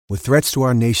With threats to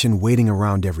our nation waiting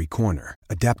around every corner,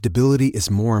 adaptability is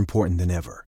more important than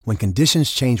ever. When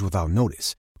conditions change without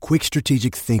notice, quick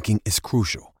strategic thinking is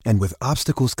crucial. And with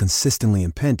obstacles consistently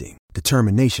impending,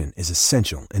 determination is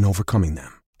essential in overcoming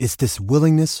them. It's this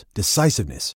willingness,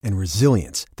 decisiveness, and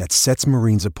resilience that sets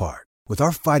Marines apart. With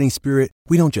our fighting spirit,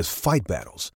 we don't just fight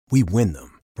battles, we win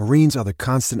them. Marines are the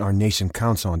constant our nation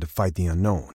counts on to fight the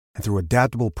unknown. And through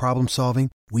adaptable problem solving,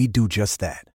 we do just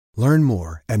that. Learn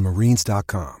more at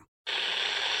marines.com.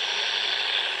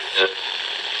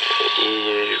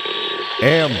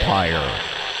 Empire.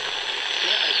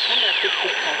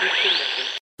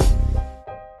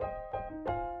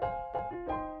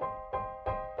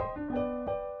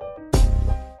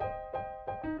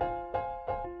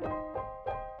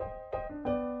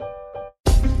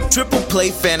 Triple Play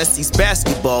Fantasies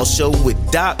basketball show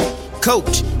with Doc,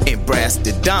 Coach, and Brass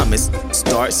Damas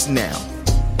starts now.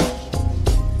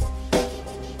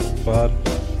 Fun.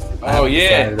 Oh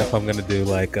yeah. If I'm gonna do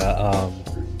like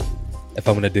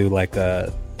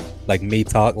me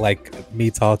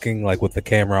talking like with the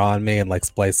camera on me and like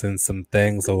splicing some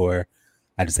things, or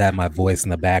I just have my voice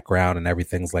in the background and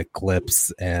everything's like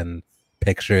clips and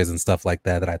pictures and stuff like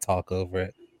that I talk over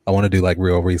it. I want to do like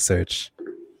real research.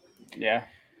 Yeah.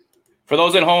 For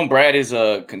those at home, Brad is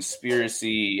a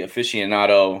conspiracy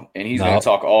aficionado, and he's going to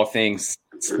talk all things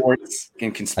sports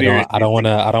and conspiracy. I don't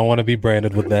want to be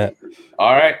branded with that.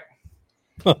 All right.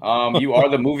 You are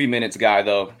the movie minutes guy,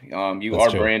 though. You That's are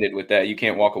true. Branded with that. You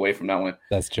can't walk away from that one.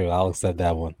 That's true. I'll accept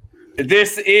that one.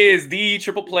 This is the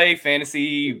Triple Play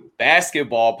Fantasy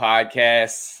Basketball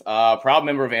Podcast. Proud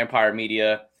member of Empire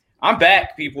Media. I'm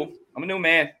back, people. I'm a new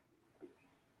man.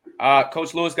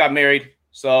 Coach Lewis got married,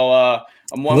 so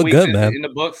I'm 1 week in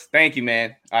the books. Thank you,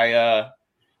 man. I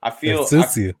feel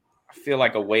I feel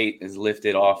like a weight is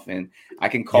lifted off, and I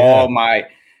can call my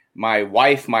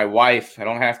wife my wife. I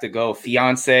don't have to go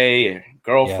fiance or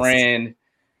girlfriend.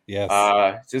 Yes.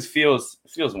 It just feels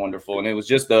wonderful, and it was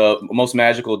just the most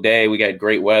magical day. We got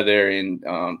great weather and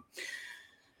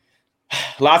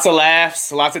lots of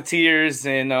laughs, lots of tears,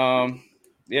 and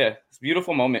it's a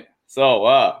beautiful moment.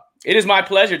 So it is my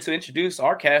pleasure to introduce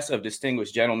our cast of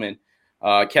distinguished gentlemen.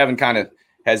 Kevin kind of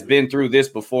has been through this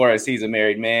before, as he's a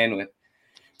married man with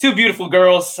two beautiful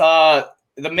girls.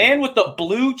 The man with the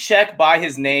blue check by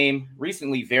his name,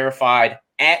 recently verified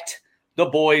at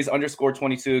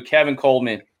 @theboys_22, Kevin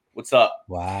Coleman. What's up?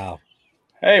 Wow.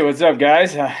 Hey, what's up,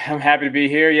 guys? I'm happy to be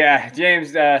here. Yeah,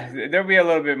 James, there'll be a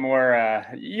little bit more.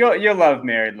 You'll love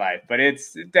married life, but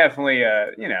it's definitely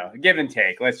give and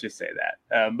take. Let's just say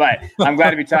that. But I'm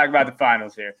glad to be talking about the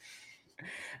finals here.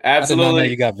 Absolutely. I didn't know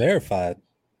you got verified.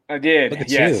 I did. Look at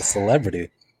yes. you, celebrity.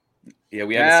 Yeah,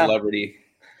 we have a celebrity.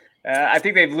 I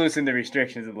think they've loosened the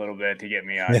restrictions a little bit to get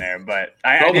me on there, but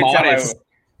I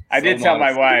did tell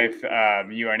my wife,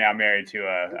 you are now married to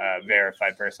a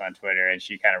verified person on Twitter, and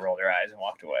she kind of rolled her eyes and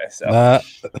walked away. So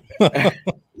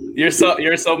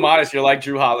you're so modest. You're like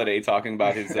Drew Holiday talking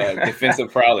about his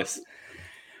defensive prowess.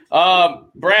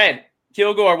 Brad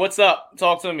Kilgore, what's up?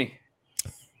 Talk to me.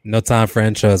 No time for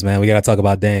intros, man. We got to talk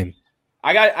about Dame.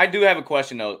 I do have a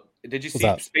question though. Did you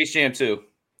see Space Jam 2?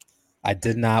 I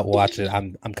did not watch it.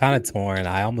 I'm kind of torn.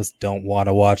 I almost don't want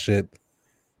to watch it,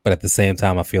 but at the same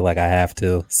time, I feel like I have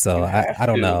to. So I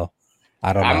don't know.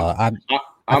 I don't know.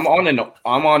 I'm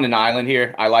on an island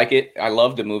here. I like it. I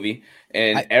love the movie,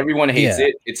 and everyone hates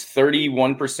it. It's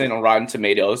 31% on Rotten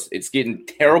Tomatoes. It's getting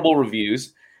terrible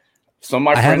reviews. Some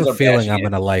of my friends are feeling I'm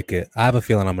gonna like it. I have a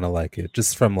feeling I'm gonna like it,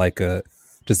 just from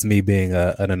just me being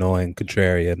an annoying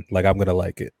contrarian. Like, I'm gonna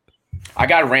like it. I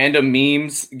got random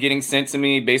memes getting sent to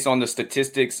me based on the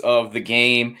statistics of the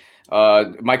game.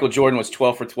 Michael Jordan was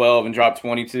 12 for 12 and dropped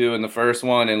 22 in the first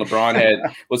one, and LeBron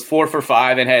was 4 for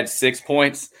 5 and had 6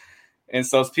 points. And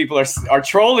so people are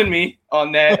trolling me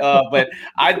on that. But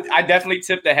I definitely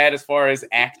tip the hat as far as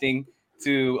acting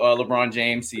to LeBron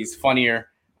James. He's funnier.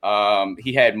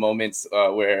 He had moments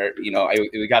where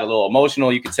it got a little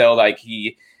emotional. You could tell like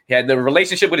he had the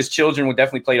relationship with his children would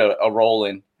definitely play a role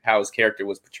in how his character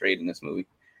was portrayed in this movie.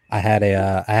 I had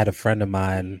a friend of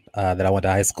mine that I went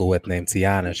to high school with named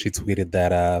Tiana. She tweeted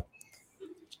that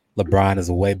LeBron is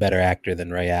a way better actor than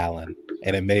Ray Allen,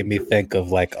 and it made me think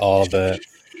of like all the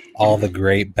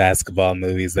great basketball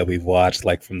movies that we've watched,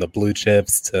 like from the Blue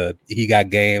Chips to He Got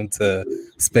Game to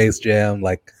Space Jam.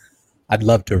 Like, I'd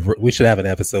love to. We should have an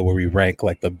episode where we rank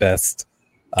like the best.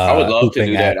 I would love to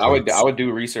do that. Athletes. I would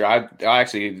do research. I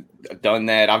actually done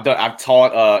that. I've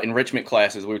taught enrichment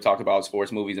classes. We were talking about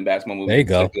sports movies and basketball movies. There you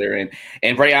go.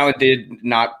 And Ray Allen did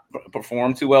not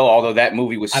perform too well, although that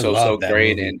movie was so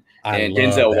great. Movie. And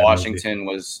Denzel Washington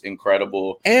was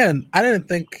incredible. And I didn't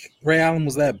think Ray Allen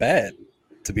was that bad,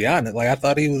 to be honest. Like, I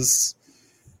thought he was.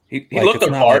 He looked the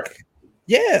part.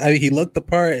 Yeah, I mean, he looked the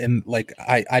part, and like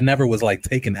I never was like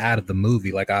taken out of the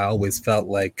movie. Like, I always felt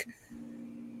like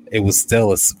it was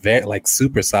still a very like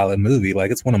super solid movie. Like,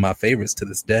 it's one of my favorites to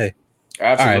this day.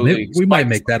 Absolutely. All right, we might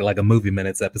make that like a movie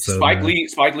minutes episode.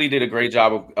 Spike Lee did a great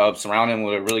job of surrounding him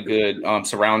with a really good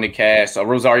surrounding cast.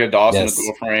 Rosario Dawson,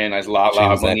 the girlfriend, as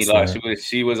Lala.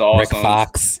 She was awesome.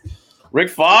 Rick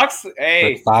Fox.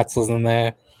 Hey, Rick Fox was in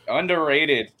there.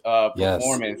 Underrated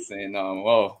performance, and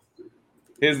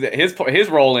his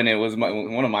role in it was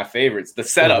one of my favorites. The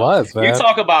setup. You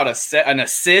talk about an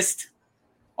assist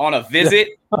on a visit.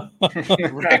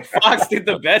 Rick Fox did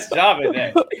the best job at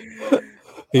that.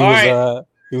 He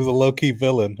was a low-key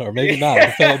villain, or maybe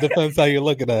not. Depends how you're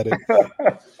looking at it.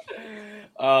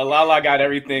 Lala got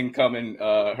everything coming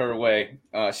her way.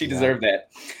 She deserved that.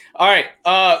 All right,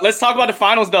 let's talk about the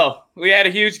finals, though. We had a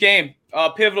huge game,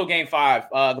 pivotal game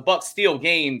 5. The Bucks steal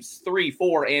games 3,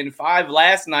 4, and 5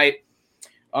 last night.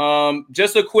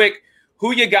 Just a quick,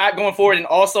 who you got going forward, and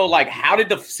also, like, how did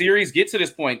the series get to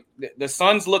this point? The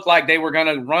Suns looked like they were going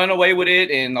to run away with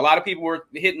it, and a lot of people were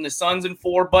hitting the Suns in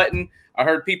 4 button. I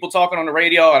heard people talking on the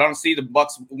radio. I don't see the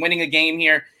Bucks winning a game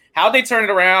here. How'd they turn it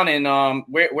around, and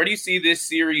where do you see this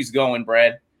series going,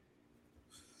 Brad?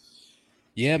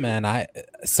 Yeah, man.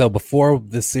 So before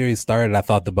the series started, I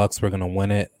thought the Bucks were going to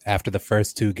win it. After the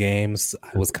first 2 games,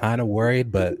 I was kind of worried,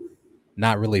 but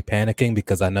not really panicking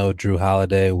because I know Jrue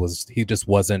Holiday he just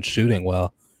wasn't shooting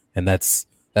well, and that's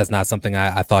not something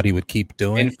I thought he would keep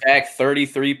doing. In fact,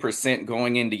 33%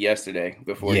 going into yesterday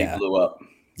before he blew up.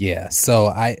 Yeah,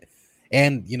 so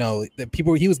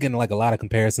he was getting like a lot of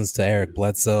comparisons to Eric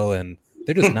Bledsoe, and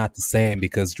they're just not the same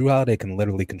because Jrue Holiday can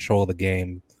literally control the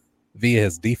game via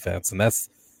his defense, and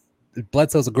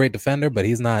Bledsoe's a great defender, but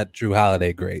he's not Jrue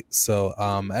Holiday great. So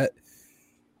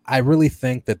I really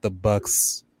think that the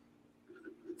Bucks,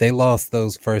 they lost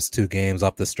those first 2 games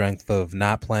off the strength of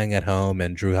not playing at home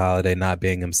and Jrue Holiday not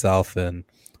being himself. And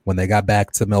when they got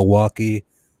back to Milwaukee,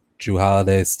 Jrue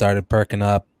Holiday started perking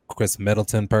up. Chris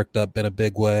Middleton perked up in a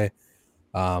big way.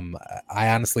 I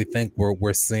honestly think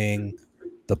we're seeing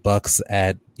the Bucks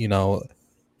at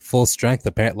full strength,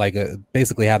 apparently, like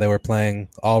basically how they were playing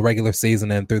all regular season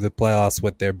and through the playoffs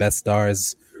with their best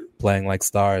stars playing like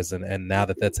stars, and now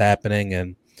that's happening.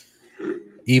 And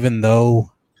even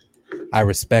though I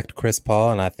respect Chris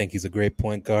Paul and I think he's a great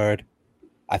point guard,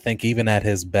 I think even at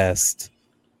his best,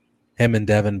 him and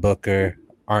Devin Booker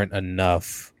aren't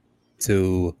enough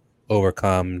to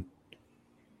overcome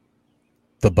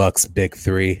the Bucks' big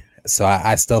 3. So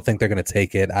I still think they're going to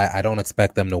take it. I don't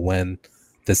expect them to win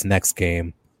this next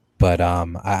game, but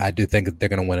I do think they're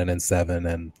going to win it in 7,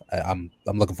 and I'm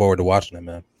looking forward to watching it,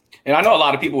 man. And I know a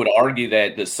lot of people would argue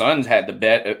that the Suns had the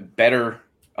better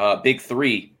big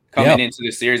 3 coming into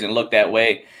the series and looked that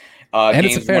way. And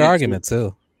it's a fair argument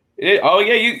too.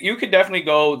 You could definitely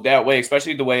go that way,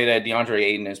 especially the way that DeAndre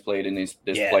Ayton has played in this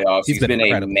playoffs. He's been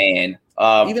a man.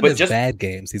 Even his bad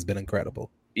games, he's been incredible.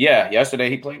 Yeah, yesterday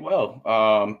he played well.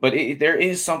 But there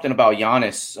is something about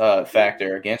Giannis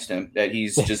factor against him that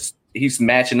he's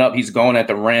matching up. He's going at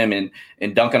the rim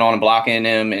and dunking on and blocking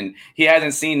him, and he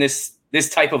hasn't seen this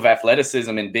type of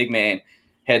athleticism in big man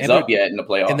heads up yet in the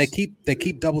playoffs. And they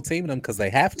keep double teaming him because they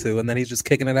have to, and then he's just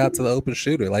kicking it out to the open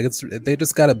shooter. Like they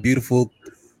just got a beautiful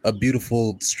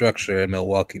structure in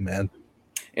Milwaukee, man.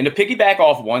 And to piggyback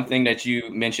off one thing that you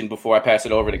mentioned before I pass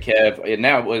it over to Kev, and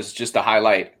that was just to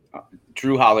highlight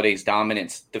Jrue Holiday's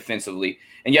dominance defensively.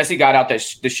 And yes, he got out the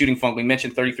shooting funk. We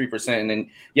mentioned 33%. And then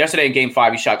yesterday in game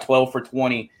 5, he shot 12 for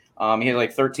 20. He had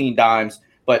like 13 dimes.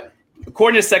 But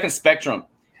according to Second Spectrum,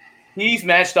 he's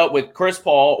matched up with Chris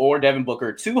Paul or Devin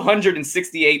Booker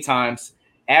 268 times,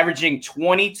 averaging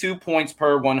 22 points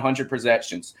per 100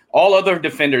 possessions. All other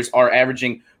defenders are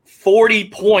averaging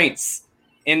 40 points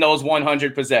in those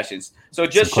 100 possessions. So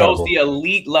it just shows the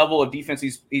elite level of defense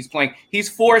he's playing. He's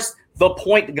forced the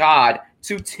point god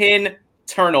to 10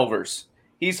 turnovers.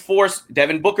 He's forced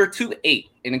Devin Booker to 8,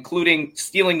 and including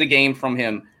stealing the game from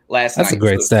him last night. That's a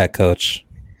great stat, Coach.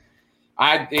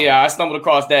 I stumbled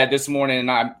across that this morning,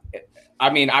 and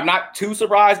I'm not too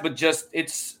surprised, but just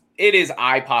it is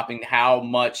eye-popping how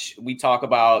much we talk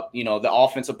about, the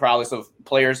offensive prowess of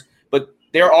players, but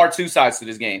there are 2 sides to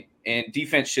this game, and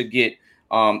defense should get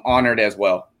honored as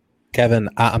well. Kevin,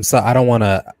 I'm sorry, I don't want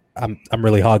to. I'm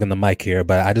really hogging the mic here,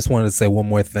 but I just wanted to say one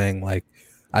more thing. Like,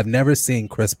 I've never seen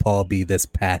Chris Paul be this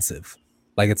passive.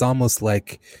 Like, it's almost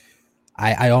like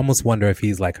I almost wonder if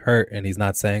he's like hurt and he's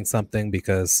not saying something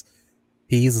because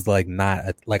he's like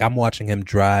not like I'm watching him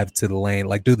drive to the lane,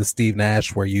 like do the Steve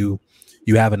Nash where you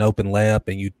have an open layup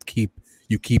and you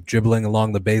keep dribbling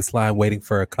along the baseline waiting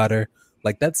for a cutter.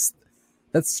 Like that's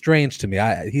strange to me.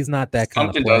 He's not that kind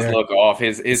Something of player. Does look off.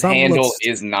 His handle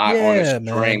is not on a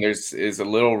string. Man. There's a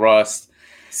little rust.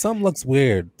 Some looks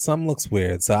weird.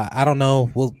 So I don't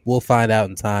know. We'll find out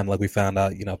in time. Like we found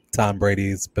out, Tom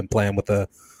Brady's been playing with a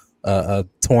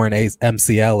torn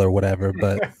MCL or whatever.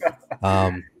 But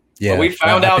yeah, but we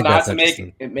found out not to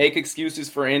make excuses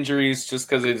for injuries just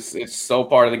because it's so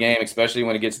part of the game, especially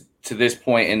when it gets to this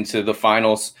point into the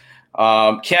finals.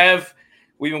 Kev,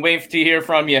 we've been waiting to hear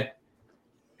from you.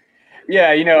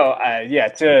 Yeah,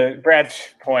 to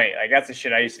Brad's point, like that's the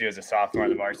shit I used to do as a sophomore on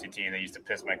the varsity team that used to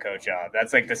piss my coach off.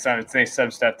 That's like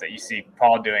some stuff that you see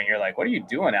Paul doing. You're like, what are you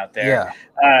doing out there?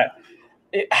 Yeah.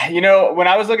 When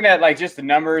I was looking at like just the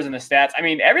numbers and the stats, I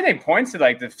mean, everything points to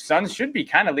like the Suns should be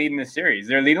kind of leading the series.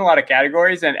 They're leading a lot of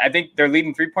categories, and I think they're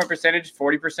leading 3-point percentage,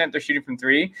 40% they're shooting from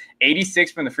three,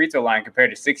 86 from the free throw line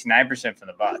compared to 69% from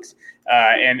the Bucks.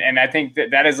 And I think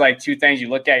that is like two things you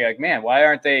look at. You're like, man, why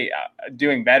aren't they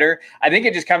doing better? I think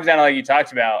it just comes down to like you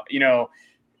talked about,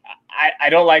 I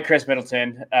don't like Chris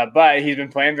Middleton, but he's been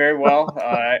playing very well.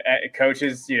 Coach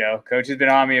has been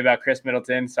on me about Chris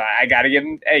Middleton, so I got to give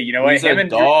him. Hey, you know what? He's a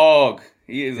dog.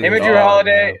 He is. Him and Drew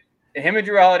Holiday. Him and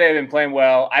Drew Holiday have been playing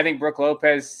well. I think Brooke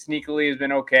Lopez sneakily has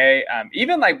been okay.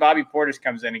 Even like Bobby Portis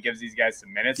comes in and gives these guys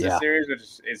some minutes this series, which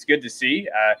is good to see.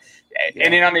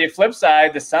 And then on the flip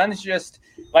side, the Suns just,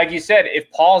 like you said,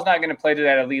 if Paul's not going to play to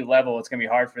that elite level, it's going to be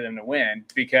hard for them to win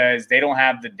because they don't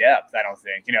have the depth, I don't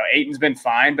think. Ayton's been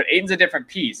fine, but Ayton's a different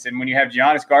piece. And when you have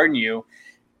Giannis guarding you,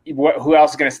 who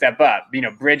else is going to step up?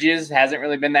 Bridges hasn't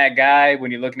really been that guy. When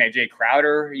you're looking at Jay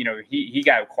Crowder, he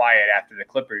got quiet after the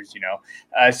Clippers,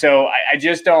 So I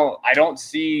just don't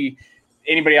see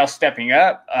anybody else stepping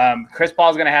up. Chris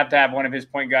Paul's going to have one of his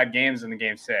point guard games in the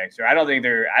game 6, or I don't think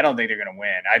they're going to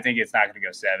win. I think it's not going to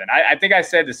go 7. I think I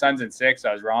said the Suns in 6.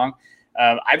 I was wrong.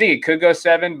 I think it could go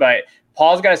 7, but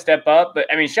Paul's got to step up.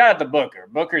 But I mean, shout out to Booker.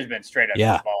 Booker's been straight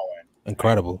up balling.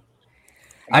 Incredible.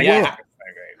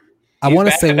 I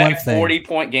want to say one thing.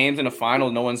 40-point games in a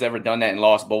final. No one's ever done that and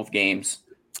lost both games.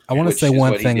 I want to say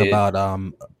one thing about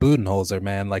Budenholzer,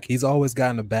 man. Like he's always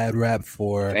gotten a bad rap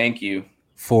for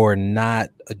not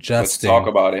adjusting. Let's talk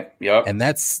about it. Yep. And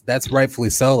that's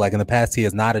rightfully so. Like in the past, he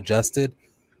has not adjusted,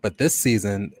 but this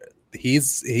season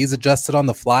he's adjusted on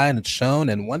the fly, and it's shown.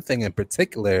 And one thing in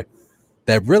particular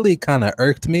that really kind of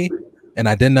irked me, and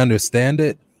I didn't understand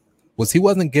it, was he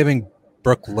wasn't giving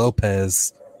Brooke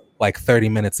Lopez like 30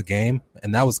 minutes a game,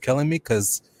 and that was killing me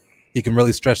because he can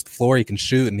really stretch the floor, he can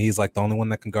shoot, and he's like the only one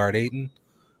that can guard Ayton.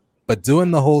 But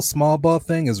doing the whole small ball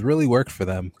thing has really worked for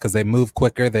them because they move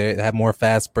quicker, they have more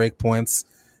fast break points,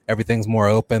 everything's more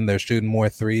open, they're shooting more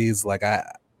threes. Like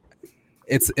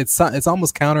it's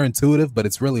almost counterintuitive, but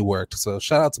it's really worked. So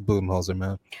shout out to Budenholzer,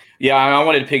 man. Yeah, I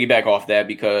wanted to piggyback off that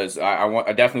because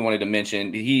I definitely wanted to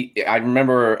mention I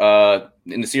remember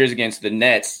in the series against the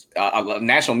Nets,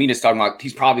 national media's talking about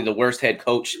he's probably the worst head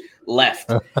coach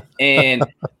left, and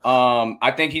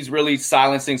I think he's really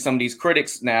silencing some of these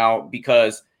critics now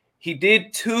because he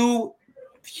did 2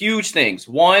 huge things.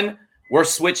 One, we're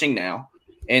switching now.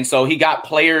 And so he got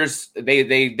players.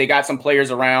 They got some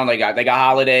players around. They got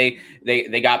Holiday.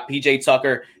 They got PJ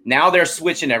Tucker. Now they're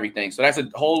switching everything. So that's a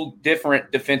whole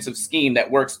different defensive scheme that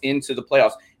works into the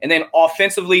playoffs. And then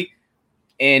offensively,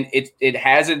 and it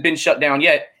hasn't been shut down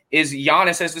yet, is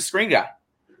Giannis as the screen guy.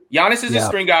 Giannis as the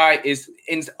screen guy is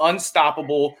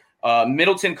unstoppable.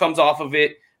 Middleton comes off of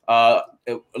it.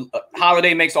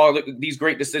 Holiday makes all these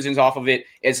great decisions off of it,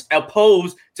 as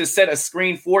opposed to set a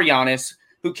screen for Giannis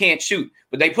who can't shoot.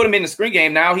 But they put him in the screen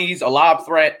game. Now he's a lob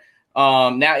threat.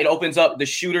 Now it opens up the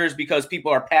shooters because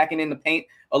people are packing in the paint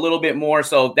a little bit more.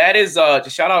 So that is to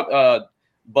shout out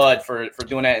Bud for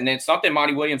doing that. And then something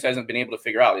Monty Williams hasn't been able to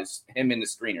figure out is him in the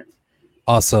screener.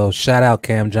 Also, shout out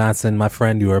Cam Johnson, my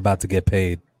friend. You are about to get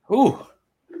paid. Ooh,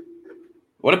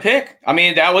 what a pick. I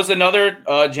mean, that was another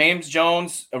James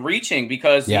Jones reaching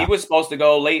because he was supposed to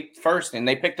go late first, and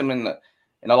they picked him in the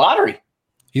lottery.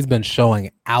 He's been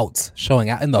showing out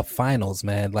in the finals,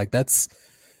 man. Like that's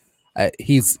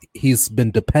he's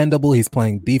been dependable. He's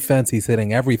playing defense. He's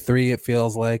hitting every 3. It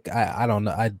feels like I don't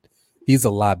know. He's a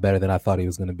lot better than I thought he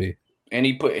was going to be. And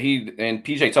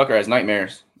PJ Tucker has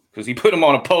nightmares because he put him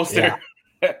on a poster.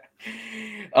 Yeah.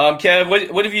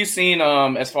 Kev, what have you seen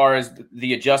as far as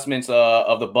the adjustments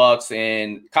of the Bucks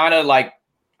and kind of like,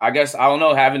 I guess, I don't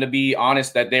know, having to be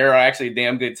honest that they're actually a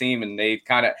damn good team, and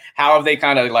how have they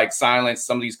kind of like silenced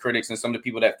some of these critics and some of the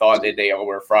people that thought that they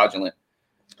were fraudulent?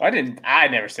 I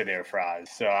never said they were frauds,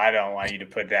 so I don't want you to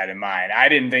put that in mind. I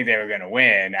didn't think they were going to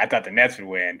win. I thought the Nets would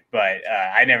win, but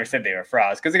I never said they were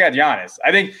frauds because they got Giannis.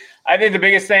 I think the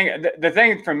biggest thing, the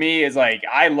thing for me is like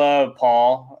I love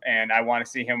Paul and I want to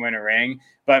see him win a ring,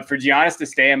 but for Giannis to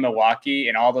stay in Milwaukee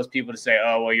and all those people to say,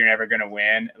 "Oh, well, you're never going to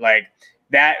win," like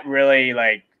that really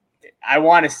like I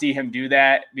want to see him do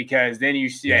that because then you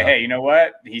see, hey, you know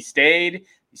what? He stayed.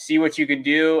 See what you can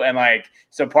do. And like,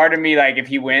 so part of me, like if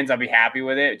he wins, I'll be happy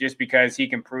with it just because he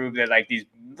can prove that like these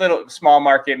little small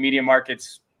market, medium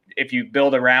markets, if you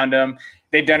build around them,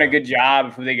 they've done a good job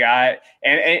of who they got.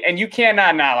 And you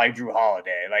cannot not like Drew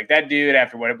Holiday. Like that dude,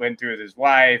 after what it went through with his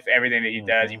wife, everything that he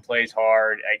does, he plays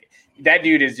hard. Like that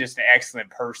dude is just an excellent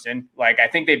person. Like I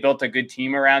think they built a good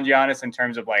team around Giannis in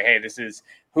terms of like, hey, this is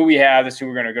who we have, this is who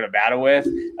we're going to go to battle with.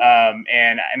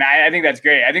 And I think that's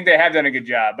great. I think they have done a good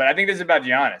job, but I think this is about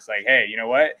Giannis. Like, hey, you know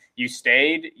what? You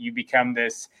stayed, you become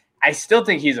this. I still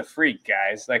think he's a freak,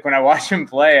 guys. Like when I watch him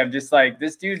play, I'm just like,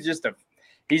 this dude's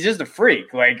he's just a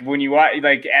freak. Like when you watch,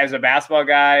 like as a basketball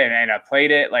guy and I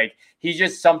played it, like he's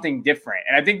just something different.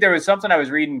 And I think there was something I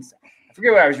was reading, I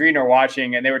forget what I was reading or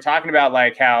watching, and they were talking about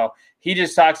like how he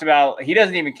just talks about he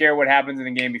doesn't even care what happens in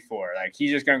the game before. Like he's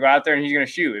just going to go out there and he's going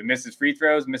to shoot and misses free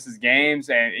throws, misses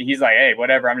games. And he's like, hey,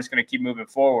 whatever, I'm just going to keep moving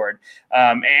forward.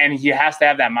 And he has to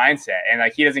have that mindset. And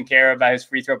like, he doesn't care about his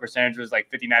free throw percentage was like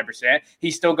 59%.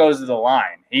 He still goes to the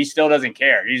line. He still doesn't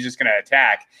care. He's just going to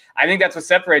attack. I think that's what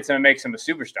separates him and makes him a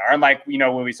superstar. Unlike,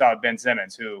 what we saw with Ben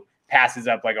Simmons, who passes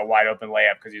up like a wide open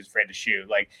layup because he's afraid to shoot.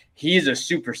 Like he's a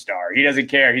superstar. He doesn't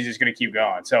care. He's just going to keep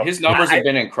going. So his numbers have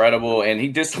been incredible, and he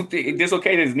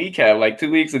dislocated his kneecap like 2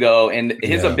 weeks ago. And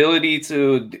his ability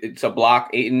to block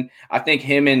Ayton, I think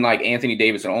him and like Anthony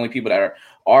Davis are the only people that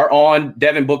are on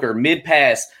Devin Booker mid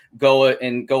pass go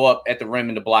up at the rim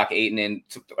and to block Ayton and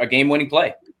a game winning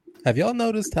play. Have y'all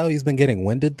noticed how he's been getting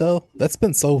winded, though? That's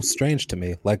been so strange to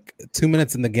me. Like 2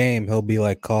 minutes in the game, he'll be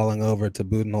like calling over to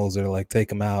Budenholzer to like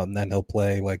take him out, and then he'll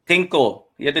play like tinkle.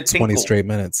 He had to tinkle 20 straight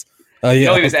minutes. He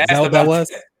was asked about that was?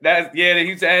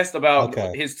 He was asked about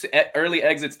his early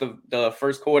exits the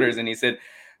first quarters, and he said,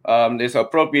 "There's an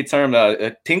appropriate term,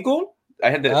 tinkle." I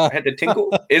had to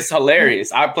tinkle. It's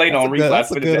hilarious. I played on replay. I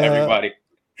put it to everybody.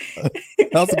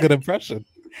 That was a good impression.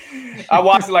 I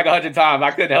watched it like 100 times.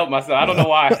 I couldn't help myself. I don't know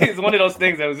why. It's one of those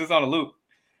things that was just on a loop.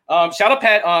 Shout out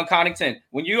Pat Connaughton.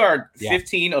 When you are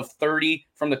 15 of 30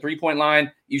 from the 3-point line,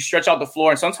 you stretch out the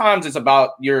floor, and sometimes it's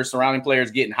about your surrounding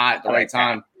players getting hot at the right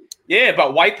time. Yeah,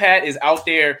 but White Pat is out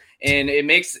there, and it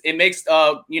makes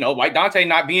White Dante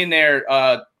not being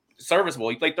there serviceable.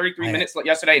 He played 33 minutes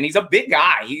yesterday, and he's a big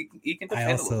guy. He can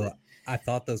defend a little bit. I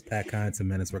thought those Pat Connaughton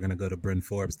minutes were going to go to Bryn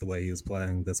Forbes the way he was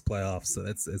playing this playoff. So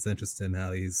it's interesting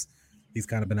how he's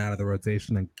kind of been out of the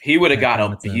rotation. And he would have got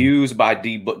abused by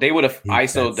D. But they would have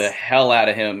ISO'd the hell out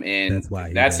of him, and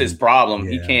that's his problem.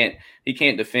 Yeah. He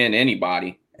can't defend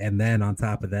anybody. And then on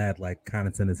top of that, like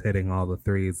Connaughton is hitting all the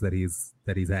threes that he's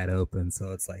had open.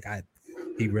 So it's like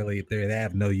they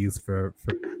have no use for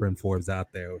Bryn Forbes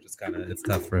out there, which is it's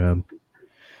tough for him.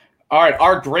 All right,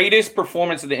 our greatest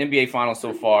performance of the NBA Finals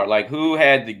so far. Like, who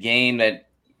had the game that,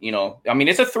 I mean,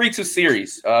 it's a 3-2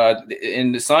 series.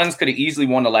 And the Suns could have easily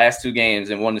won the last two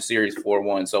games and won the series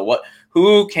 4-1. So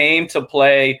who came to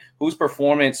play, whose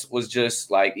performance was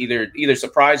just like either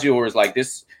surprised you or was like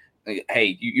this,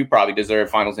 hey, you probably deserve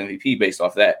Finals MVP based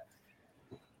off that?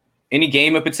 Any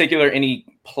game in particular, any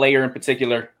player in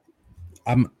particular?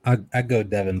 I go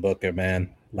Devin Booker,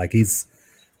 man. Like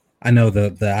I know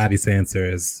the obvious answer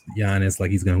is Giannis, like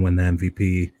he's going to win the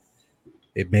MVP.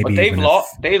 But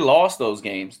they lost those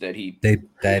games that they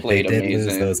did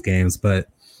lose those games. But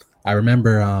I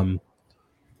remember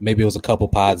maybe it was a couple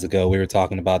pods ago we were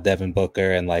talking about Devin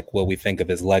Booker and like what we think of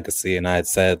his legacy, and I had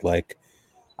said like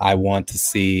I want to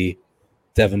see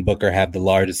Devin Booker have the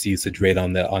largest usage rate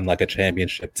on like a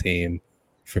championship team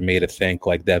for me to think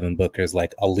like Devin Booker's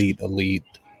like elite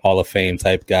Hall of Fame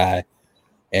type guy.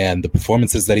 And the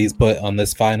performances that he's put on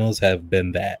this finals have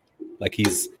been that. Like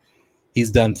he's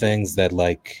done things that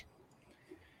like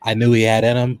I knew he had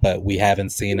in him, but we haven't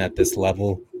seen at this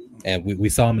level. And we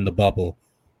saw him in the bubble,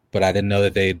 but I didn't know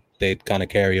that they'd kind of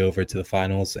carry over to the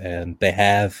finals, and they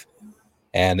have.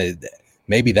 And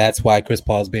maybe that's why Chris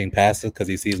Paul's being passive, because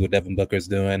he sees what Devin Booker's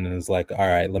doing and is like, all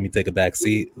right, let me take a back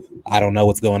seat. I don't know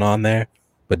what's going on there,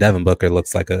 but Devin Booker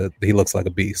looks like a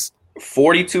beast.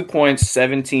 42 points,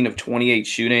 17 of 28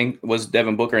 shooting was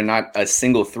Devin Booker, not a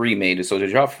single three made. So to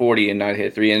drop 40 and not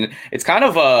hit three, and it's kind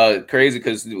of crazy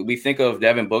because we think of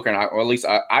Devin Booker, or at least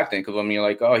I think of him. You're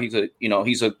like, oh, he's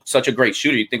such a great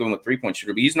shooter. You think of him a 3-point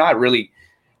shooter, but he's not really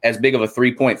as big of a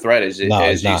 3-point threat as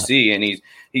you see, and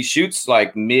he shoots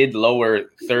like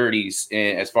mid-lower 30s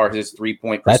as far as his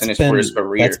 3-point percentage for his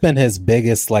career. That's been his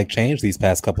biggest like change these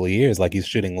past couple of years. Like he's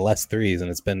shooting less threes, and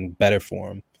it's been better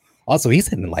for him. Also, he's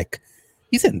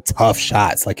hitting tough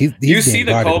shots. Like he's you see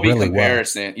the Kobe really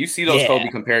comparison. Well. You see those Kobe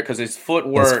compare because his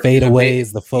footwork, his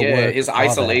fadeaways, the footwork, his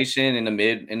isolation in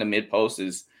the mid post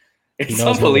is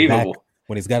unbelievable.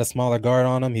 When he's got a smaller guard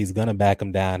on him, he's gonna back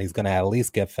him down. He's gonna at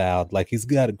least get fouled. Like he's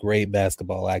got a great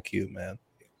basketball IQ, man.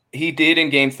 He did in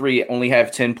Game 3 only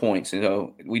have 10 points.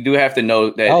 So we do have to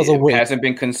note that it hasn't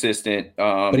been consistent.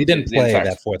 But he didn't play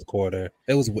that fourth quarter.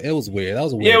 It was weird. That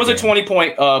was a weird. Yeah, it was a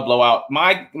 20-point blowout.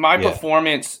 My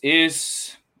performance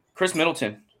is Chris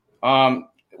Middleton.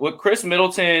 What Chris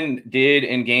Middleton did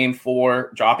in Game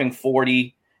 4, dropping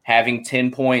 40, having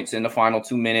 10 points in the final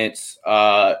 2 minutes.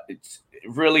 It's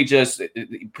really just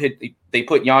they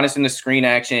put Giannis in the screen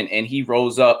action, and he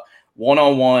rose up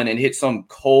one-on-one and hit some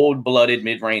cold-blooded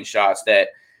mid-range shots that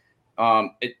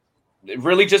it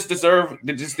really just deserve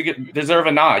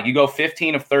a nod. You go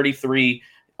 15 of 33.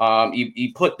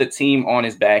 You put the team on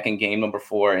his back in game number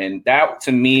 4, and that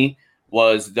to me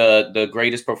was the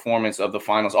greatest performance of the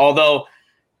finals. Although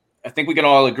I think we can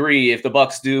all agree if the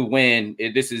Bucks do win,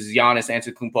 this is Giannis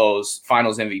Antetokounmpo's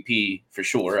Finals MVP for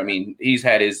sure. I mean, he's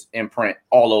had his imprint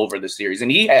all over the series, and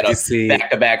he had a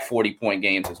back-to-back 40-point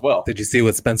games as well. Did you see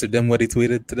what Spencer Dinwiddie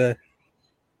tweeted today?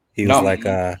 He was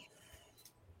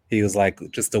like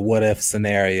just a what-if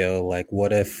scenario. Like,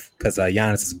 what if – because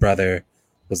Giannis's brother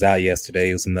was out yesterday.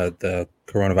 He was in the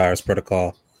coronavirus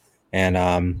protocol.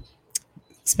 And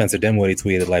Spencer Dinwiddie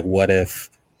tweeted, like, what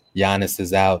if Giannis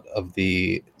is out of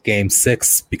the – Game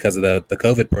 6 because of the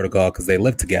COVID protocol because they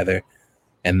live together,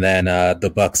 and then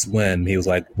the Bucks win. He was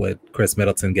like, "Would Chris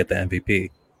Middleton get the MVP?"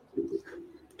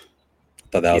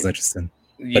 Thought that was interesting,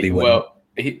 but he wouldn't. Well,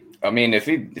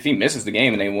 if he misses the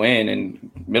game and they win,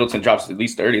 and Middleton drops at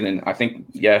least 30, then I think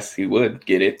yes, he would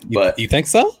get it. But you think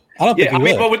so? I don't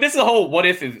think. But with this is a whole what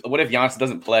if Giannis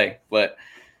doesn't play? But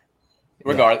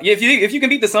regardless, if you can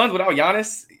beat the Suns without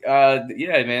Giannis,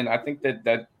 man, I think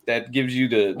that gives you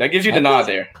the nod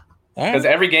there because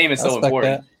every game is so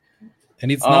important. That.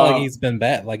 And it's not like he's been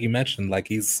bad, like you mentioned. Like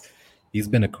he's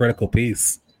been a critical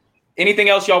piece. Anything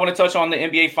else y'all want to touch on the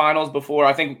NBA Finals before?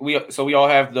 I think we all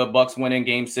have the Bucks winning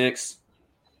Game 6.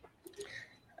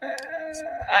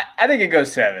 I think it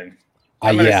goes 7.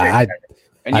 And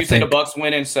you say the Bucks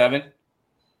win in 7?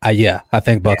 I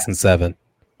think Bucks in 7.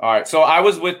 All right, so I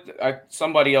was with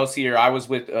somebody else here. I was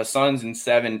with Suns in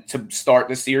 7 to start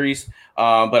the series,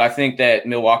 but I think that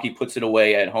Milwaukee puts it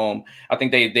away at home. I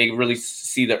think they really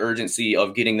see the urgency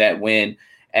of getting that win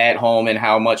at home and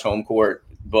how much home court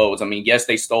bodes. I mean, yes,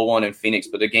 they stole one in Phoenix,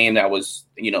 but the game that was,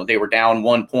 they were down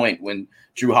 1 point when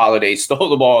Drew Holiday stole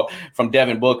the ball from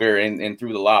Devin Booker and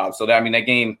threw the lob. So that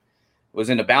game was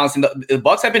in the balance. And the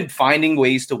Bucks have been finding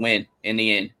ways to win in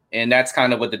the end. And that's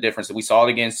kind of what the difference is. We saw it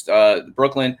against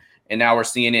Brooklyn, and now we're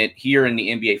seeing it here in the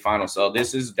NBA Finals. So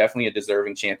this is definitely a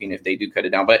deserving champion if they do cut it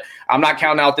down. But I'm not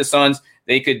counting out the Suns.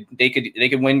 They could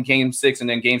win Game 6 and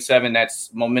then Game 7.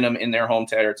 That's momentum in their home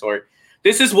territory.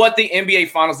 This is what the NBA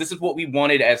Finals. This is what we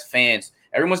wanted as fans.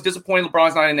 Everyone's disappointed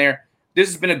LeBron's not in there. This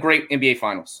has been a great NBA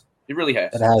Finals. It really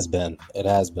has. It has been.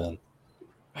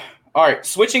 All right,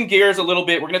 switching gears a little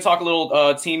bit. We're going to talk a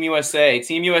little Team USA.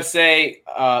 Team USA.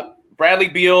 Bradley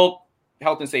Beal,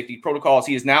 health and safety protocols.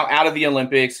 He is now out of the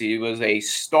Olympics. He was a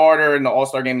starter in the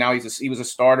All-Star game. Now he was a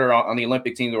starter on the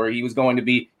Olympic team where he was going to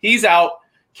be. He's out.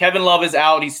 Kevin Love is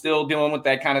out. He's still dealing with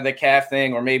that kind of the calf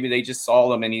thing, or maybe they just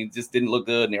saw him and he just didn't look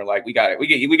good. And they're like, we got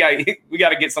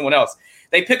to get someone else.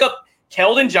 They pick up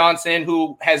Keldon Johnson,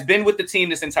 who has been with the team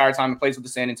this entire time and plays with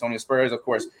the San Antonio Spurs. Of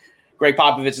course, Greg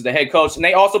Popovich is the head coach. And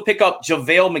they also pick up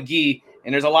JaVale McGee.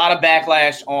 And there's a lot of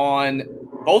backlash on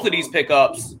both of these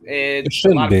pickups. A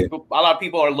lot of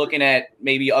people are looking at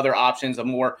maybe other options of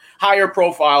more higher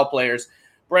profile players.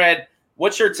 Brad,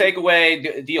 what's your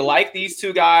takeaway? Do you like these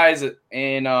two guys?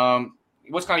 And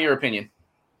what's kind of your opinion?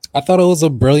 I thought it was a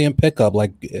brilliant pickup.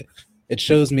 Like it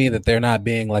shows me that they're not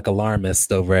being like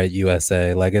alarmist over at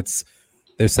USA. Like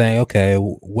they're saying, okay,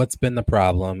 what's been the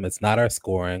problem? It's not our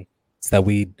scoring. It's that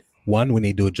we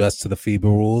need to adjust to the FIBA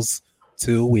rules.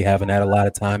 2, we haven't had a lot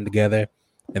of time together.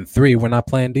 And 3, we're not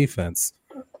playing defense.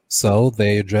 So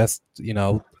they addressed,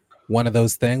 one of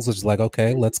those things, which is like,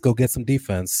 okay, let's go get some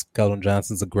defense. Keldon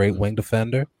Johnson's a great wing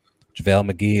defender. JaVale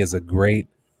McGee is a great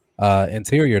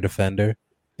interior defender.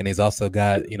 And he's also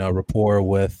got, rapport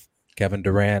with Kevin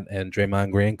Durant and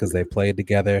Draymond Green because they played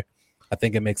together. I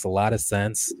think it makes a lot of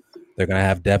sense. They're going to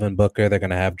have Devin Booker. They're going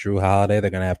to have Drew Holiday.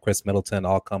 They're going to have Chris Middleton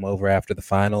all come over after the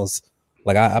finals.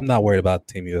 Like I'm not worried about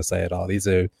Team USA at all. These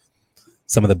are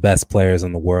some of the best players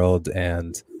in the world,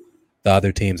 and the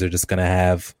other teams are just going to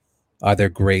have other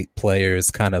great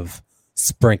players kind of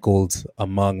sprinkled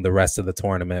among the rest of the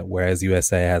tournament, whereas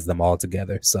USA has them all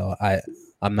together. So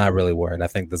I'm not really worried. I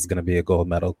think this is going to be a gold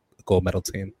medal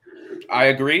team. I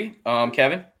agree.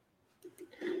 Kevin?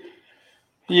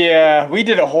 Yeah, we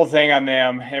did a whole thing on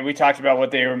them, and we talked about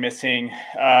what they were missing.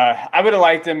 I would have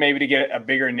liked them maybe to get a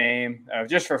bigger name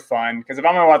just for fun, because if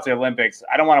I'm going to watch the Olympics,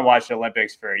 I don't want to watch the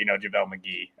Olympics for, JaVale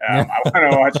McGee. I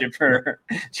want to watch it for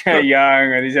Trae Young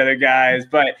or these other guys.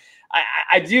 But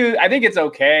I think it's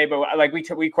okay. But like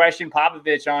we questioned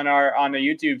Popovich on the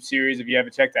YouTube series, if you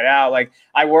haven't checked that out. Like,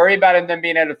 I worry about them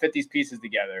being able to fit these pieces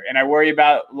together. And I worry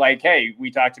about, like, hey, we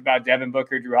talked about Devin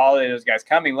Booker, Drew Holiday, those guys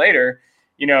coming later.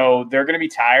 They're going to be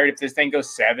tired if this thing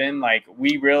goes 7. Like,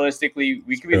 we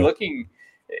could be looking.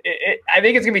 I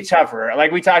think it's going to be tougher.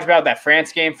 Like we talked about that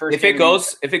France game first. If it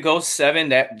goes 7,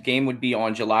 that game would be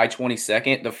on July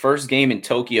 22nd. The first game in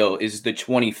Tokyo is the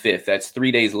 25th. That's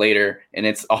 3 days later, and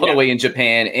it's all the way in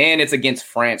Japan, and it's against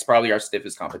France, probably our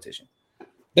stiffest competition.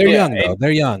 They're young though.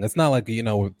 They're young. It's not like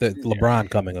LeBron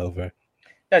coming over.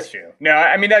 That's true. No,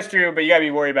 I mean that's true, but you got to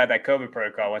be worried about that COVID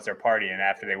protocol once they're partying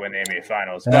after they win the NBA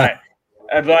Finals. But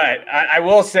I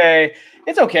will say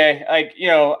it's okay. Like,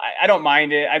 I don't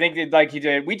mind it. I think that, like you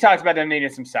did, we talked about them needing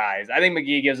some size. I think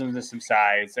McGee gives them some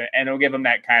size, and it'll give them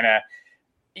that kind of.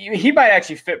 He might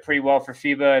actually fit pretty well for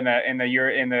FIBA in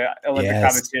the Olympic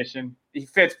competition. He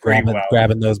fits pretty well.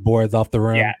 Grabbing those boards off the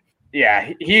rim.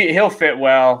 Yeah, he'll fit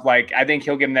well. Like, I think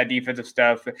he'll give him that defensive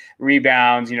stuff,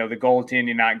 rebounds, the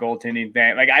goaltending, not goaltending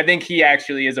thing. Like, I think he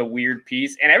actually is a weird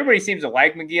piece, and everybody seems to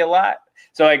like McGee a lot.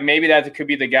 So, like, maybe that could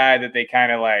be the guy that they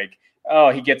kind of like,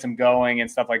 oh, he gets them going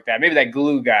and stuff like that. Maybe that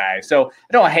glue guy. So,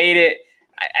 I don't hate it.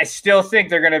 I still think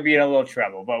they're going to be in a little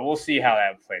trouble, but we'll see how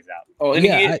that plays out. Oh,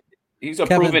 and he's a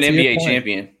proven NBA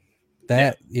champion.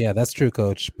 That's true,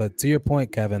 Coach. But to your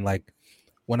point, Kevin, like,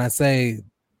 when I say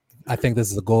I think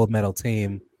this is a gold medal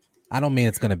team, I don't mean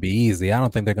it's going to be easy. I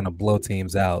don't think they're going to blow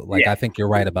teams out. Like, I think you're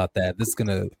right about that. This is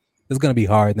going to be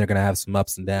hard, and they're going to have some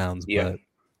ups and downs. Yeah. But,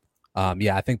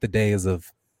 I think the days of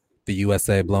the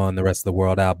USA blowing the rest of the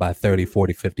world out by 30,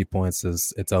 40, 50 points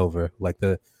it's over. Like,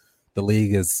 the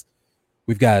league is –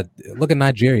 we've got – look at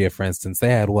Nigeria, for instance. They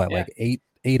had, like eight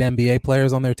NBA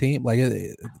players on their team? Like,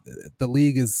 the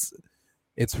league is –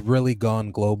 it's really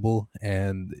gone global,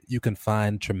 and you can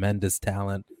find tremendous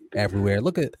talent everywhere.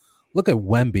 Look at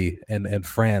Wemby in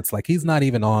France. Like, he's not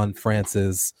even on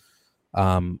France's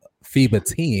FIBA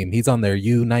team. He's on their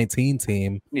U19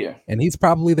 team. Yeah. And he's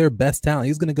probably their best talent.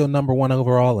 He's going to go number 1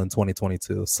 overall in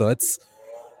 2022. So it's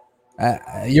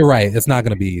you're right. It's not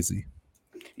going to be easy.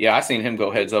 Yeah, I seen him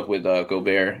go heads up with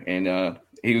Gobert, and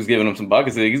he was giving him some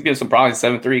buckets. He's getting some probably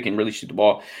 7-3. He can really shoot the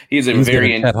ball. He's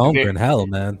very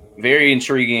very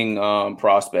intriguing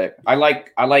prospect. I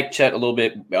like Chet a little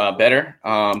bit better,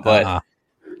 but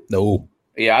no.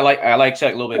 Yeah, I like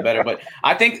Chet a little bit better, but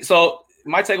I think so.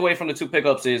 My takeaway from the 2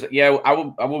 pickups is, I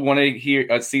would want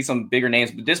to see some bigger names,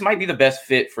 but this might be the best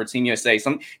fit for Team USA.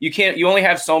 You only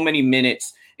have so many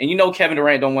minutes, and Kevin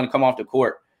Durant don't want to come off the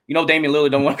court. Damian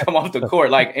Lillard don't want to come off the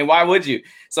court. Like, and why would you?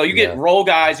 So you get role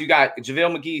guys. You got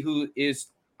JaVale McGee, who is,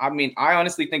 I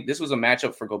honestly think this was a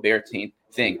matchup for Gobert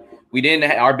thing. We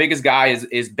didn't. Our biggest guy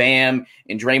is Bam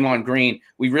and Draymond Green.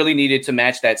 We really needed to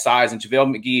match that size, and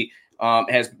JaVale McGee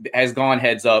has gone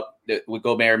heads up with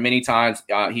Gobert many times.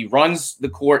 He runs the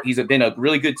court. He's been a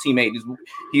really good teammate.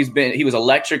 He was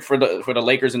electric for the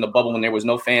Lakers in the bubble when there was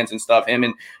no fans and stuff. Him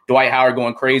and Dwight Howard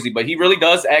going crazy, but he really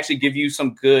does actually give you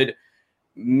some good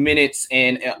minutes,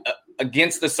 and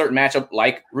against a certain matchup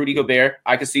like Rudy Gobert,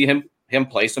 I could see him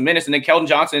play some minutes. And then Keldon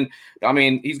Johnson,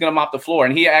 he's going to mop the floor,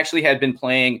 and he actually had been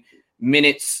playing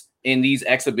minutes in these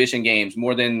exhibition games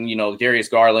more than Darius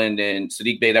Garland and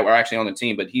Sadiq Bey that were actually on the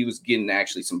team, but he was getting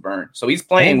actually some burn. So he's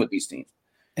playing with these teams.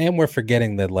 And we're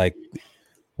forgetting that, like,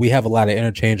 we have a lot of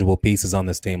interchangeable pieces on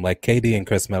this team. Like, KD and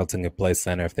Chris Middleton could play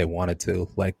center if they wanted to.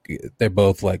 Like, they're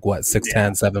both like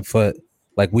 6'10", 7 foot.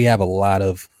 Like, we have a lot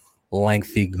of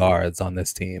lengthy guards on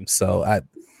this team. So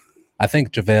I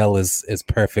think JaVale is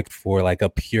perfect for like a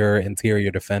pure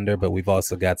interior defender, but we've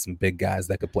also got some big guys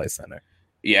that could play center.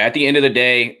 Yeah, at the end of the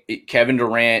day, Kevin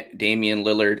Durant, Damian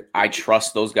Lillard, I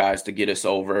trust those guys to get us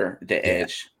over the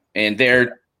edge, and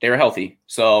they're healthy.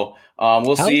 So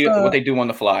we'll see what they do on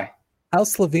the fly.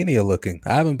 How's Slovenia looking?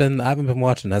 I haven't been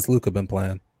watching. Has Luka been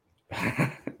playing?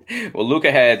 Well,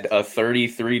 Luka had a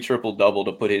 33 triple-double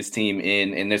to put his team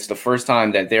in, and it's the first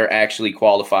time that they're actually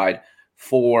qualified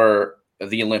for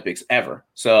the Olympics ever.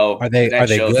 So are they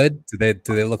good? Do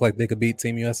they look like they could beat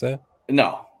Team USA?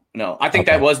 No. No, I think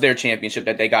that was their championship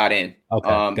that they got in.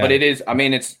 Okay, but it is. I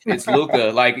mean, it's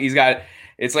Luka. Like he's got.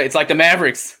 It's like the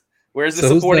Mavericks. Where's the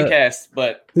supporting cast?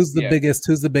 But who's the biggest?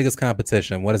 Who's the biggest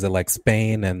competition? What is it like?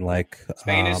 Spain and like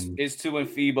Spain is 2 in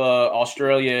FIBA.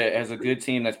 Australia has a good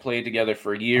team that's played together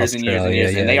for years and years and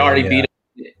years, and they already beat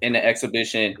it in the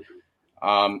exhibition.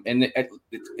 And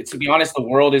to be honest, the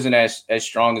world isn't as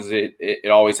strong as it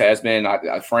always has been.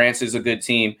 France is a good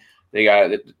team. They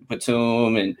got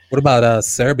Batum and what about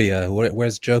Serbia?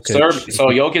 Where's Jokic? So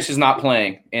Jokic is not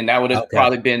playing, and that would have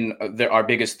probably been our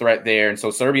biggest threat there. And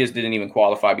so Serbia's didn't even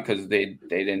qualify because they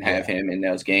didn't have him in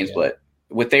those games. Yeah. But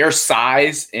with their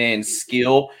size and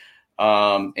skill,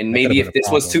 and maybe if this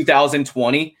was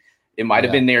 2020, it might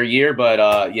have been their year.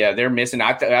 But they're missing.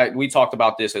 We talked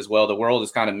about this as well. The world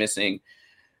is kind of missing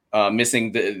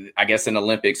the, I guess, in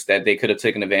Olympics that they could have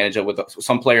taken advantage of with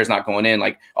some players not going in.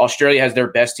 Like Australia has their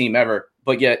best team ever,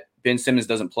 but yet Ben Simmons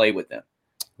doesn't play with them.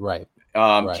 Right.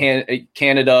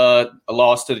 Canada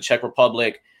lost to the Czech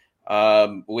Republic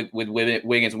with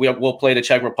Wiggins. We'll play the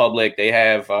Czech Republic. They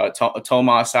have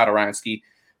Tomas Satoransky,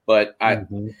 but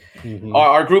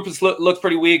our group looks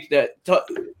pretty weak.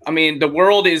 The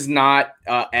world is not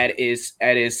at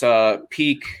its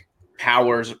peak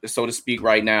powers, so to speak,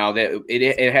 right now. That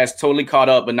it has totally caught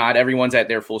up, but not everyone's at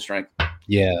their full strength.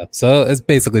 Yeah, so it's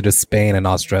basically just Spain and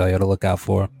Australia to look out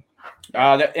for.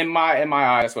 In my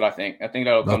eye, that's what I think. I think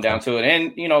that'll come down to it,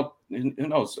 and who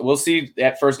knows? We'll see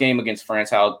that first game against France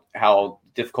how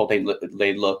difficult they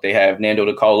look. They have Nando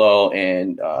De Colo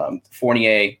and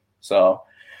Fournier. So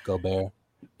Gobert.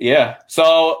 Yeah.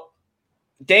 So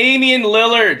Damian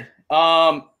Lillard.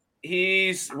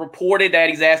 He's reported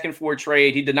that he's asking for a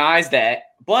trade. He denies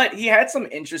that, but he had some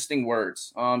interesting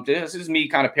words. This is me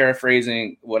kind of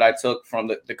paraphrasing what I took from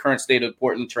the current state of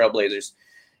Portland Trail Blazers.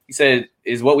 He said,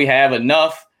 is what we have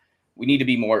enough? We need to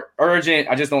be more urgent.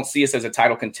 I just don't see us as a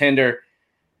title contender.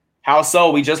 How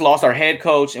so? We just lost our head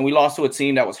coach, and we lost to a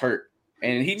team that was hurt.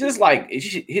 And he just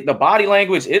hit the body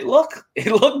language. It looked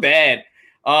bad.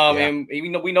 And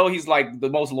we know he's like the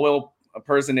most loyal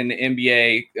person in the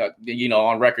NBA,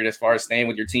 on record as far as staying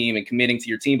with your team and committing to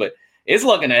your team, but it's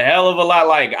looking a hell of a lot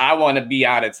like I want to be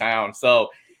out of town. So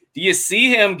do you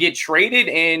see him get traded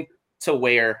in to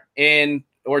where,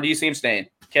 or do you see him staying?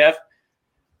 Kev?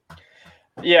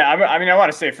 Yeah, I want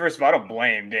to say, first of all, I don't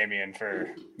blame Damian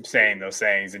for saying those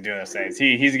things and doing those things.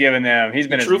 He's given them, he's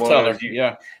been as loyal as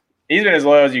you, he's been as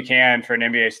loyal as you can for an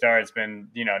NBA star. It's been,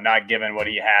 not given what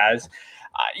he has.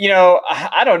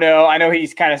 I don't know. I know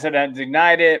he's kind of said that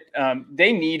denied it.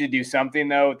 They need to do something,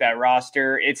 though, with that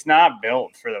roster. It's not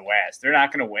built for the West. They're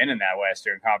not going to win in that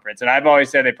Western Conference. And I've always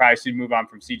said they probably should move on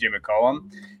from CJ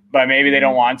McCollum, but maybe they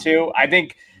don't want to. I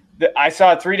think I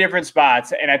saw 3 different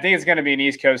spots, and I think it's going to be an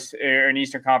East Coast or an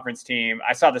Eastern Conference team.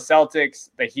 I saw the Celtics,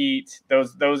 the Heat.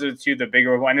 Those are the 2, the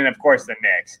bigger one, and, of course, the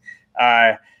Knicks.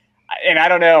 And I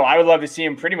don't know. I would love to see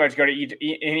him pretty much go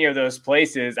to any of those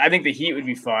places. I think the Heat would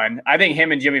be fun. I think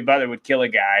him and Jimmy Butler would kill a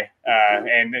guy,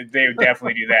 and they would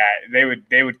definitely do that.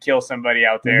 They would kill somebody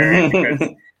out there because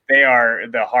they are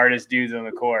the hardest dudes on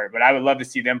the court. But I would love to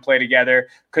see them play together.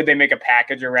 Could they make a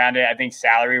package around it? I think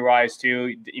salary-wise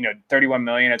too. $31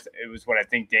 million. It was what I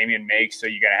think Damian makes. So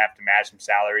you're gonna have to match some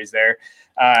salaries there.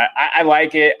 I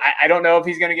like it. I don't know if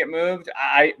he's gonna get moved.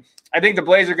 I think the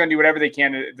Blazers are going to do whatever they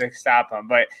can to stop him.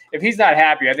 But if he's not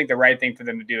happy, I think the right thing for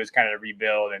them to do is kind of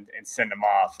rebuild and send him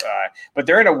off. But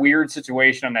they're in a weird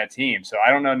situation on that team. So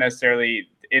I don't know necessarily.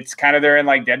 It's kind of they're in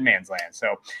like dead man's land.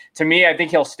 So to me, I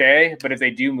think he'll stay. But if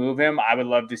they do move him, I would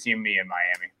love to see him be in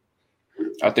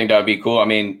Miami. I think that would be cool. I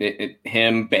mean,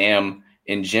 him, Bam,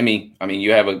 and Jimmy. I mean,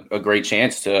 you have a great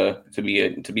chance to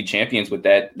be champions with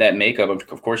that makeup.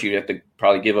 Of course, you have to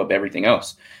probably give up everything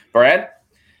else. Brad?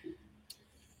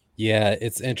 Yeah,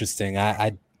 it's interesting.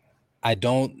 I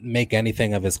don't make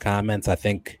anything of his comments. I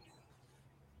think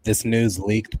this news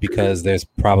leaked because there's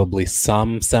probably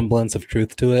some semblance of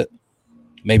truth to it.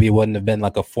 Maybe it wouldn't have been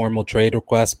like a formal trade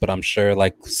request, but I'm sure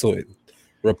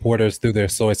reporters through their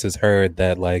sources heard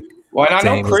that like. Well, and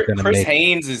I know Chris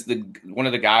Haynes is one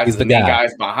of the guys, main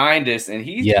guys behind this, and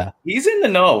he's in the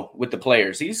know with the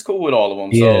players. He's cool with all of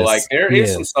them. There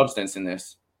is some substance in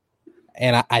this.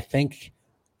 And I think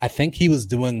he was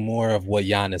doing more of what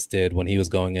Giannis did when he was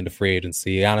going into free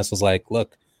agency. Giannis was like,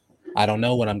 look, I don't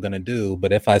know what I'm going to do,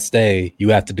 but if I stay, you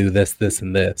have to do this, this,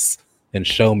 and this, and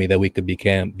show me that we could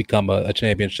become a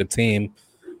championship team.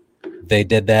 They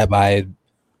did that by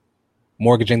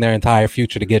mortgaging their entire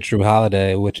future to get Jrue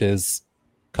Holiday, which is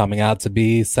coming out to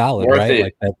be solid,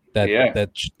 right?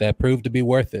 That proved to be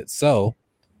worth it. So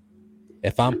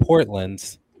if I'm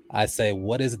Portland, I say,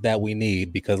 what is it that we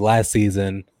need? Because last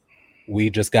season we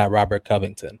just got Robert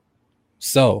Covington.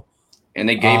 So, and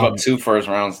they gave up 2 first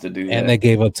rounds to do that. And they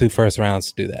gave up 2 first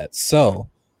rounds to do that. So,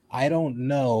 I don't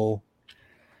know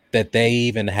that they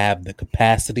even have the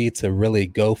capacity to really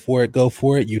go for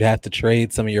it. You'd have to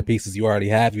trade some of your pieces you already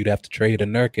have. You'd have to trade a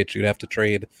Nurkic. You'd have to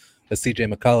trade a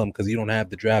CJ McCollum because you don't have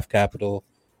the draft capital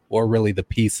or really the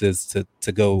pieces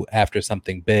to go after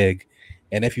something big.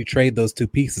 And if you trade those 2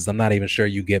 pieces, I'm not even sure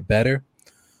you get better.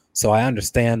 So I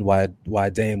understand why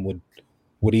Dame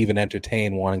would even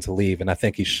entertain wanting to leave, and I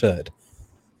think he should.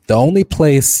 The only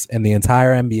place in the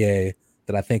entire NBA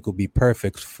that I think would be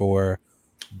perfect for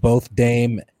both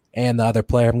Dame and the other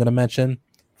player I'm going to mention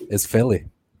is Philly.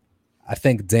 I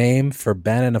think Dame for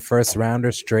Ben in a first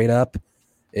rounder straight up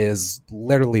is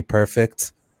literally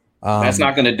perfect. That's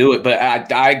not going to do it, but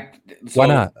why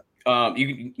not?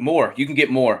 You can get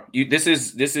more. This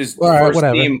is well,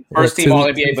 first team All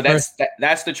NBA, but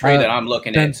that's the trade that I'm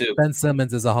looking at too. Ben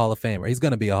Simmons is a Hall of Famer. He's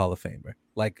going to be a Hall of Famer.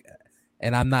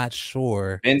 And I'm not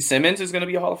sure. Ben Simmons is going to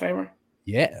be a Hall of Famer.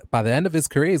 Yeah, by the end of his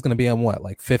career, he's going to be on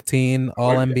 15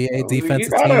 All NBA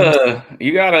defensive teams.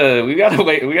 We gotta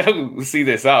wait. We gotta see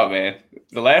this out, man.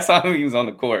 The last time he was on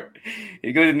the court,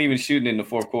 he couldn't even shoot in the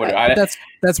fourth quarter.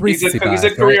 That's recency bias.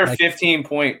 He's a career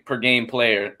 15-point per game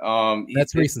player.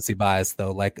 That's recency bias,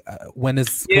 though. When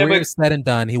his career is said and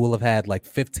done, he will have had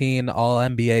 15 All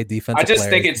NBA defensive. I just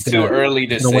think it's too early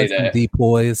to say that.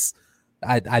 Depoys.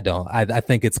 I don't. I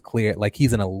think it's clear.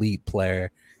 He's an elite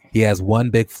player. He has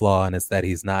one big flaw, and it's that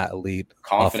he's not elite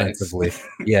offensively.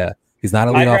 Yeah, he's not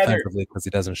elite offensively because he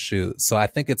doesn't shoot. So I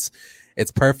think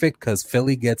it's perfect because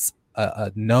Philly gets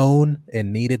a known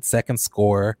and needed second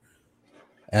scorer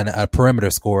and a perimeter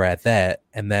scorer at that.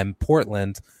 And then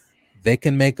Portland, they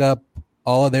can make up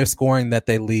all of their scoring that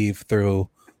they leave through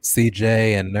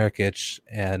CJ and Nurkic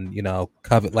and,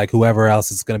 whoever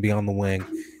else is going to be on the wing.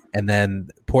 And then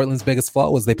Portland's biggest flaw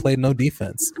was they played no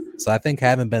defense. So I think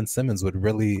having Ben Simmons would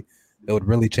really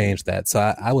change that. So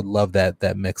I would love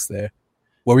that mix there.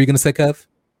 What were you going to say, Kev?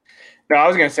 No, I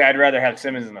was going to say I'd rather have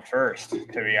Simmons in the first,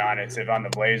 to be honest, if on the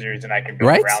Blazers and I can build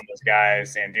around those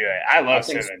guys and do it. I love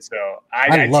Simmons, so I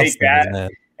take Simmons, that. Man.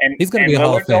 And he's going to be a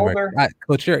Hall of Famer.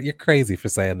 Coach, you're crazy for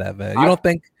saying that, man. You don't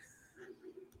think?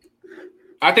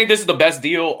 I think this is the best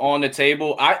deal on the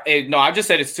table. I just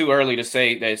said it's too early to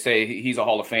say he's a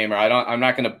Hall of Famer. I'm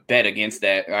not going to bet against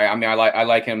that. I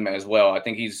like him as well. I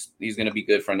think he's going to be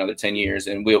good for another 10 years,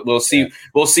 and we'll see. Yeah.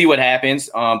 We'll see what happens.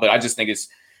 But I just think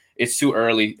it's too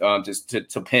early just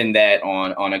to pin that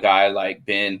on a guy like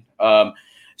Ben.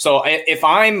 So if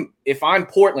I'm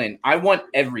Portland, I want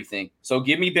everything. So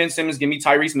give me Ben Simmons, give me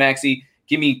Tyrese Maxey,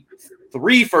 give me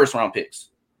 3 first-round picks.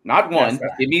 Not one.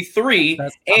 Give me 3,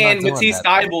 and Matisse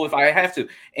Thybulle if I have to.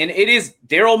 And it is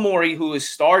Daryl Morey who is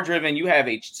star-driven. You have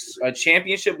a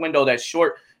championship window that's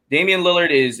short. Damian Lillard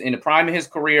is in the prime of his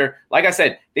career. Like I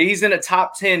said, he's in the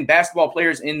top 10 basketball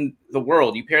players in the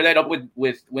world. You pair that up with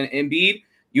when Embiid,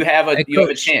 you have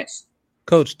a chance.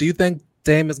 Coach, do you think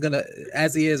Dame is gonna,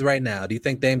 as he is right now? Do you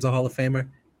think Dame's a Hall of Famer?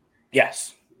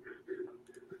 Yes.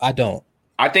 I don't.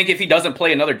 I think if he doesn't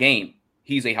play another game,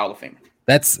 he's a Hall of Famer.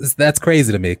 That's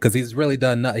crazy to me because he's really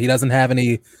done nothing. He doesn't have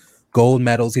any gold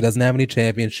medals. He doesn't have any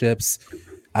championships.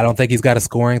 I don't think he's got a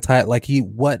scoring title.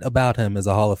 What about him is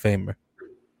a Hall of Famer?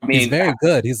 He's very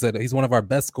good. He's one of our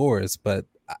best scorers, but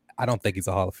I don't think he's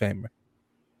a Hall of Famer.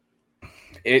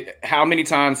 How many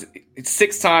times? It's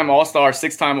 6-time All-Star,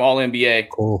 6-time All-NBA.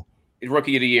 Cool.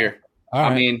 Rookie of the year. All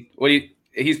right.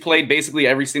 He's played basically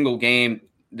every single game.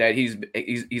 That he's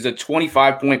a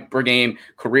 25-point per game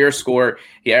career scorer.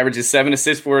 He averages 7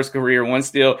 assists for his career, 1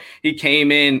 steal. He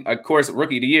came in, of course,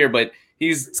 rookie of the year, but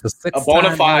he's a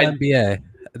bona fide NBA.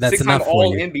 That's 6-time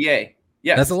All NBA.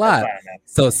 Yes, that's a lot.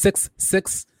 So six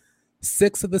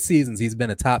of the seasons he's been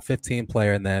a top 15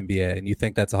 player in the NBA, and you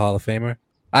think that's a Hall of Famer?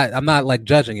 I'm not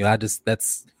judging you. I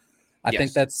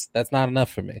think that's not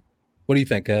enough for me. What do you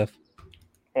think, Kev?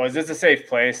 Well, is this a safe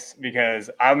place? Because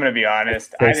I'm going to be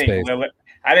honest.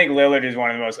 I think Lillard is one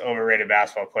of the most overrated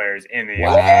basketball players in the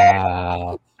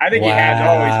NBA. I think he has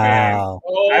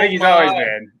always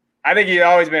been. I think he's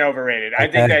always been overrated. I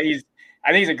think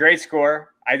he's a great scorer.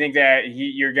 I think that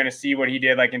you're going to see what he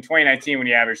did in 2019 when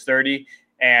he averaged 30.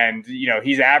 And,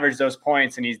 he's averaged those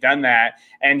points and he's done that.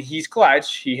 And he's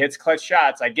clutch. He hits clutch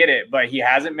shots. I get it. But he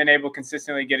hasn't been able to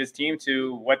consistently get his team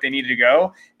to what they needed to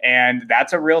go. And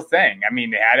that's a real thing. I mean,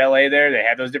 they had LA there. They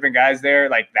had those different guys there.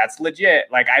 That's legit.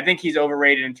 I think he's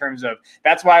overrated in terms of –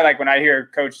 that's why, when I hear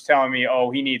Coach telling me,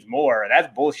 oh, he needs more,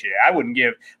 that's bullshit.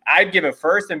 I'd give it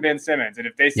first and Ben Simmons. And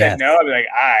if they said no, I'd be like,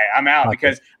 all right, I'm out.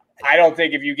 Because I don't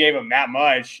think if you gave him that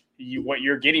much – what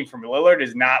you're getting from Lillard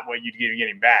is not what you're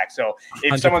getting back. So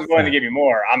if 100%. Someone's willing to give you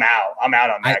more, I'm out. I'm out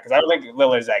on that because I don't think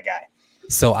Lillard's that guy.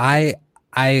 So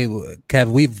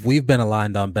Kev, we've been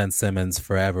aligned on Ben Simmons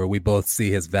forever. We both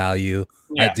see his value.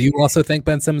 Yeah. Do you also think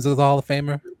Ben Simmons is a Hall of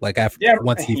Famer? Like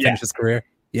once he finishes his career?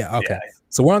 Yeah. Okay. Yeah.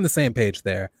 So we're on the same page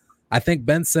there. I think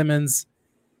Ben Simmons,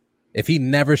 if he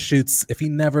never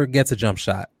gets a jump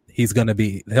shot,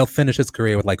 he'll finish his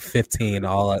career with like 15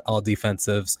 all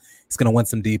defensives. He's gonna win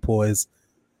some depoys.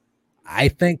 I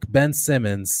think Ben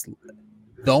Simmons,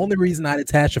 the only reason I'd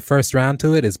attach a first round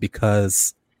to it is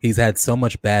because he's had so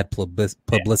much bad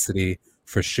publicity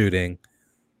for shooting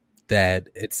that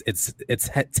it's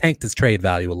tanked his trade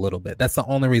value a little bit. That's the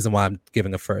only reason why I'm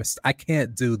giving a first. I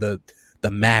can't do the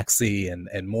Maxey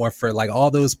and more for like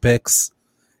all those picks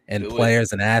and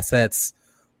players and assets.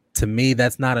 To me,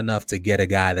 that's not enough to get a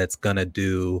guy that's gonna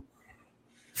do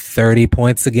 30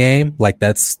 points a game. Like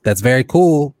that's very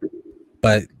cool,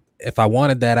 but if I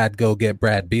wanted that, I'd go get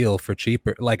Brad Beal for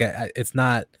cheaper. Like it's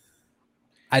not.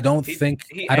 I don't think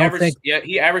he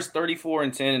averaged 34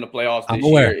 and 10 in the playoffs this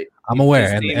year. I'm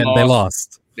aware, and they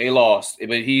lost. They lost,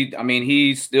 but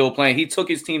he's still playing. He took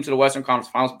his team to the Western Conference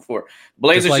Finals before.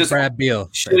 Blazers just like Brad Beal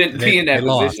shouldn't be in that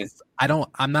position.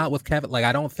 I'm not with Kevin. Like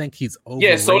I don't think he's over.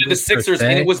 Yeah, so did the Sixers,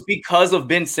 and it was because of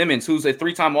Ben Simmons, who's a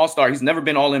 3-time All-Star. He's never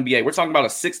been All-NBA. We're talking about a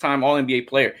 6-time All-NBA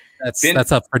player.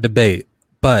 That's up for debate.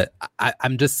 But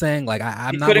I'm just saying, like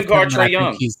I'm not couldn't guard Trae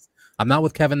Young. I'm not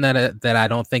with Kevin that I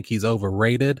don't think he's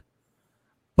overrated,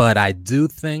 but I do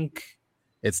think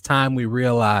it's time we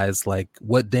realize like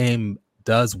what Dame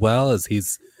does well is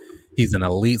he's an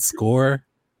elite scorer,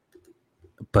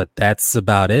 but that's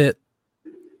about it.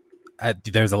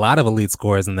 There's a lot of elite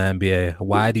scorers in the NBA.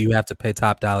 Why do you have to pay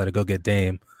top dollar to go get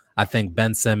Dame? I think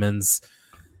Ben Simmons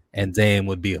and Dame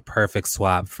would be a perfect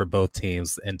swap for both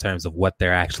teams in terms of what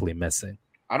they're actually missing.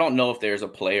 I don't know if there's a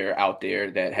player out there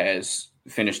that has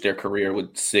finished their career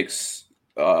with 6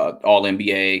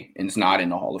 All-NBA and is not in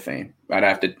the Hall of Fame. I'd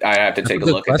have to take a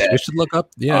look at that. We should look up.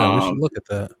 Yeah, we should look at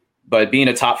that. But being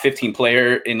a top 15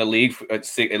 player in the league for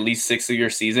at least 6 of your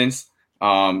seasons,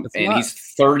 and he's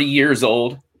 30 years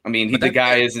old. I mean, the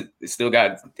guy is still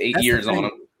got 8 years on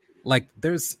him. Like,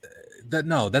 there's that.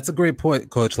 No, that's a great point,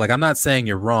 Coach. Like, I'm not saying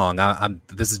you're wrong.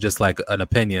 This is just like an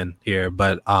opinion here,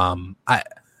 but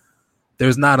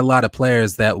there's not a lot of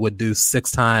players that would do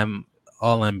 6-time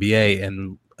All-NBA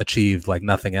and achieve like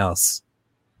nothing else.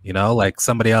 You know, like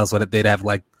somebody else they'd have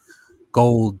like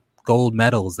gold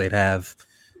medals. They'd have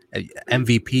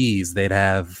MVPs. They'd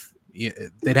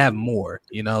have more.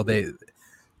 You know,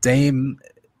 Dame,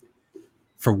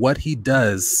 for what he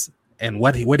does and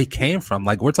what he came from.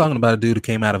 Like we're talking about a dude who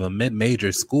came out of a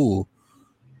mid-major school,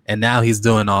 and now he's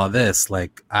doing all this.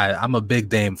 Like I'm a big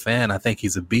Dame fan. I think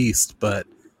he's a beast, but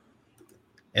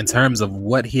in terms of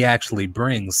what he actually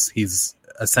brings, he's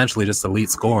essentially just elite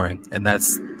scoring, and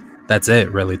that's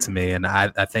it really to me. And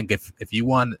I think if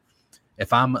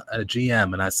I'm a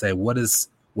GM and I say what does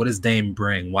Dame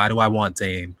bring? Why do I want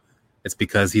Dame? It's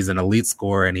because he's an elite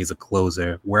scorer and he's a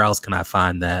closer. Where else can I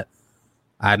find that?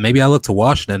 Maybe I look to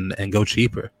Washington and go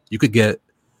cheaper. You could get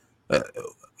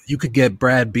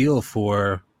Brad Beal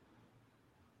for,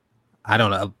 I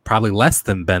don't know, probably less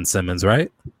than Ben Simmons,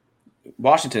 right?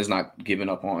 Washington's not giving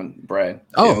up on Brad.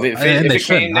 Oh, if it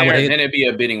came there, then it'd be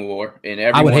a bidding war, and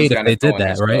I would hate if they did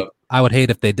that, right? I would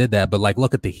hate if they did that, but like,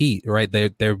 look at the Heat, right?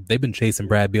 They've been chasing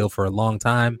Brad Beal for a long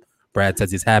time. Brad says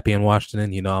he's happy in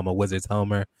Washington. You know, I'm a Wizards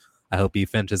homer. I hope he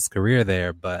finishes his career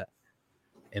there, but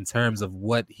in terms of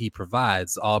what he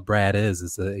provides, all Brad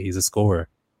is he's a scorer,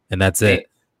 and that's it.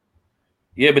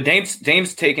 Yeah, but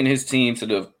Dame's taken his team to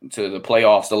the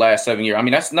playoffs the last 7 years. I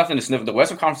mean, that's nothing to sniff at. The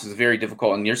Western Conference is very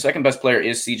difficult, and your second best player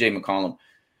is CJ McCollum,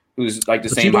 who's like the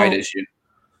same height as you.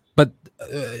 But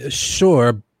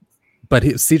sure, but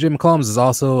CJ McCollum is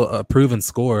also a proven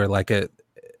scorer. Like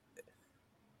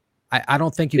I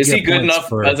don't think you. Is he good enough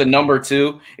as a number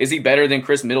 2? Is he better than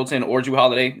Chris Middleton or Jrue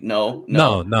Holiday? No.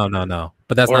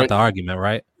 But that's not the argument,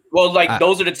 right? Well,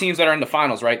 those are the teams that are in the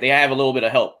finals, right? They have a little bit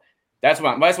of help. That's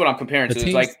what I'm comparing to.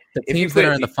 It's like the teams that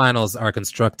are in the finals are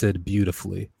constructed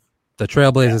beautifully. The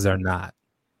Trailblazers are not.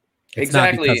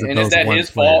 Exactly, and is that his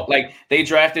fault? Like they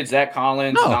drafted Zach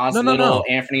Collins, Nas Little,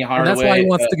 Anthony Hardaway. And that's why he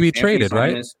wants to be traded,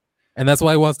 right? And that's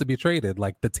why he wants to be traded.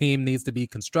 Like the team needs to be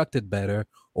constructed better,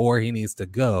 or he needs to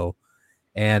go.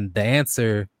 And the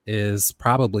answer is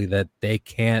probably that they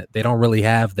don't really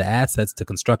have the assets to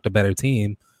construct a better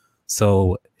team.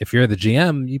 So if you're the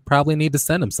GM, you probably need to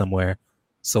send him somewhere.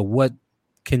 So what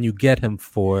can you get him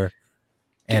for?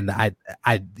 And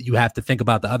you have to think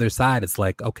about the other side. It's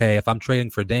like, okay, if I'm trading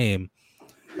for Dame,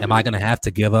 am I going to have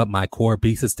to give up my core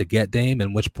pieces to get Dame?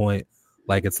 At which point,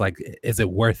 like, it's like, is it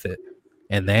worth it?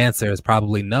 And the answer is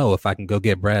probably no if I can go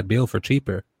get Brad Beal for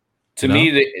cheaper. To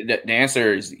me, the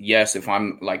answer is yes if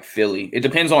I'm like Philly. It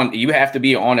depends on – you have to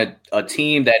be on a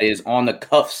team that is on the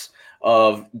cuffs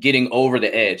of getting over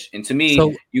the edge. And to me,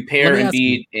 you pair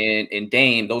Embiid and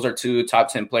Dame. Those are 2 top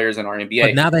 10 players in our NBA.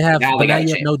 But now they have you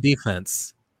have no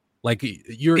defense. Like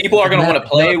people are going to want to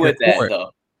play with that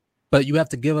though. But you have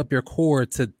to give up your core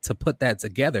to put that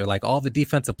together. Like all the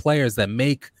defensive players that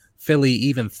make Philly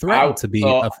even threaten to be.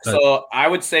 So I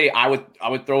would say I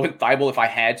would throw in Thibault if I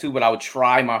had to, but I would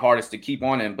try my hardest to keep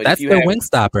on him. But that's their wing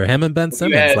stopper, him and Ben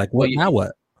Simmons.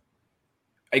 What?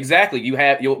 Exactly.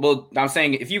 I'm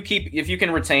saying if you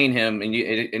can retain him and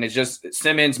it's just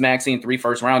Simmons, Maxey, and 3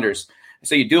 first rounders.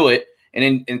 So you do it,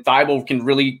 and Thibault can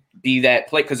really be that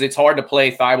play because it's hard to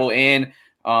play Thibault and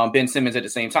Ben Simmons at the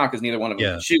same time because neither one of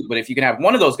them can shoot. But if you can have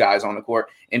one of those guys on the court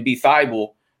and be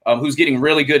Thibault, who's getting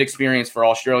really good experience for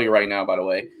Australia right now, by the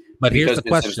way. But here's the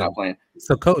question.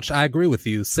 So, Coach, I agree with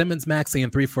you. Simmons, Maxey,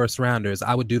 and 3 first rounders.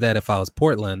 I would do that if I was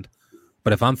Portland.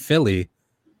 But if I'm Philly,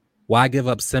 why give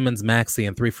up Simmons, Maxey,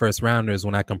 and 3 first rounders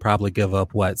when I can probably give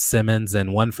up Simmons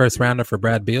and 1 first rounder for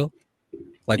Brad Beal?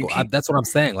 That's what I'm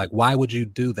saying. Like, why would you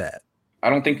do that?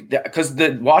 I don't think that because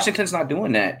Washington's not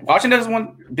doing that. Washington doesn't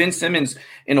want Ben Simmons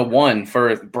in a 1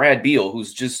 for Brad Beal,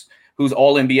 who's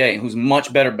all NBA and who's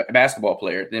much better basketball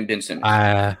player than Ben Simmons.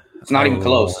 It's not even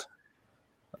close.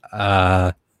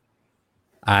 I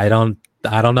don't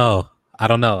know.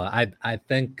 I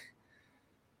think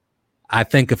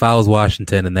if I was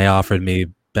Washington and they offered me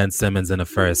Ben Simmons in a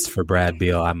first for Brad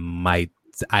Beal, I might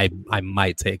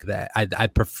take that. I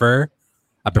prefer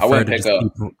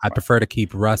to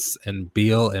keep Russ and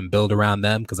Beal and build around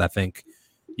them because I think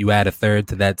you add a third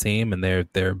to that team and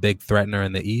they're a big threatener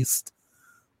in the East.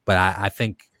 But I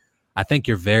think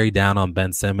you're very down on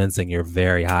Ben Simmons and you're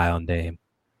very high on Dame.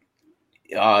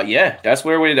 This is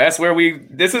where we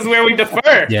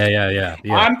defer. Yeah.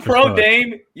 I'm pro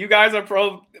Dame. You guys are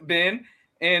pro Ben,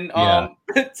 and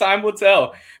time will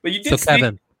tell. But you did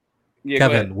Kevin,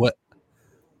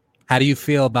 how do you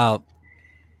feel about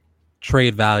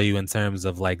trade value in terms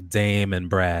of like Dame and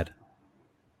Brad?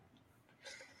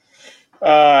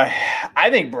 I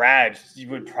think Brad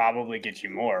would probably get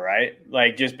you more, right?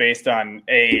 Like just based on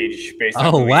age, based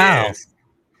on who he is.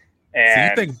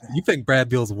 And so you think Brad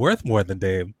Beal's worth more than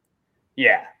Dame?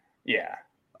 Yeah.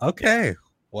 Okay.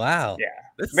 Wow.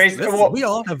 Yeah. We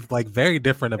all have like very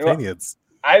different opinions.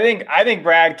 I think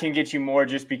Brad can get you more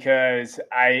just because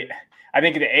I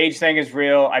think the age thing is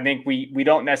real. I think we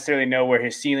don't necessarily know where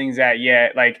his ceiling's at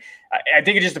yet. Like, I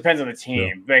think it just depends on the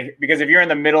team. Yeah. Because if you're in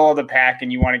the middle of the pack and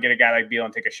you want to get a guy like Beal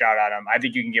and take a shot at him, I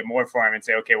think you can get more for him and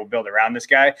say, okay, we'll build around this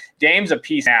guy. Dame's a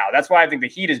piece now. That's why I think the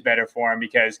Heat is better for him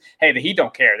because, hey, the Heat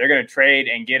don't care. They're going to trade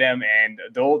and get him, and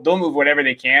they'll move whatever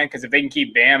they can because if they can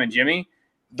keep Bam and Jimmy,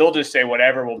 they'll just say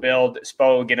whatever, we'll build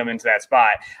Spo and get them into that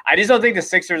spot. I just don't think the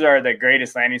Sixers are the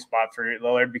greatest landing spot for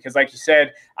Lillard because, like you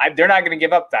said, they're not going to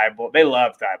give up Thibault. They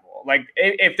love Thibault. Like,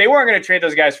 if they weren't going to trade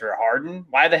those guys for Harden,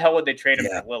 why the hell would they trade him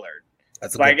for Lillard?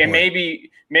 That's a good point. And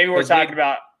maybe we're talking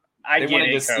about – I get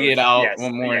it, to see it out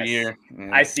one more year. Yeah.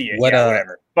 I see it,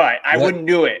 whatever. But I wouldn't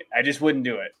do it. I just wouldn't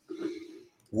do it.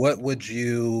 What would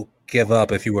you give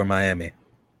up if you were Miami?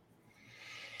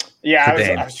 Yeah,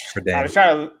 I was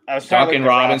trying to Duncan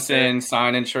Robinson,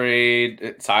 sign and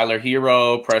trade, Tyler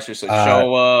Hero, Precious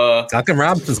Achiuwa. Duncan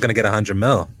Robinson's going to get $100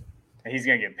 million. He's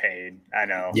going to get paid. I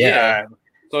know. Yeah.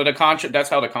 So the contract, that's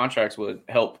how the contracts would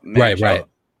help. Right.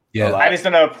 Yeah. I just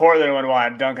don't know if Portland would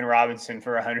want Duncan Robinson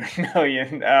for $100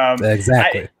 million.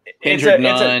 Exactly. Kendrick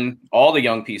Nunn, all the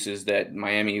young pieces that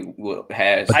Miami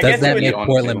has. But does that make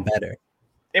Portland better?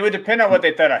 It would depend on what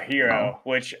they thought of Hero,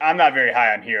 which I'm not very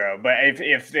high on Hero. But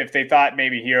if they thought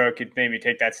maybe Hero could maybe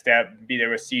take that step, be there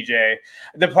with CJ.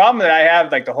 The problem that I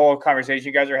have, like the whole conversation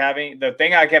you guys are having, the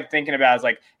thing I kept thinking about is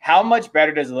like, how much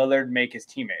better does Lillard make his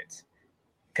teammates?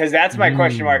 Because that's my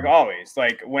question mark always.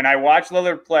 Like when I watch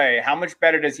Lillard play, how much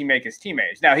better does he make his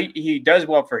teammates? Now he does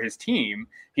well for his team.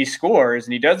 He scores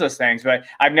and he does those things, but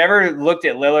I've never looked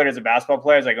at Lillard as a basketball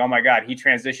player as like, oh my God, he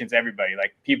transitions everybody.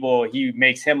 Like he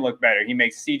makes him look better. He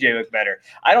makes CJ look better.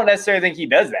 I don't necessarily think he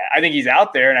does that. I think he's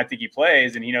out there and I think he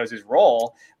plays and he knows his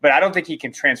role, but I don't think he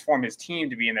can transform his team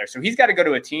to be in there. So he's got to go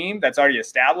to a team that's already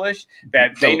established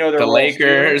that they know their the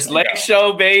Lakers, Lake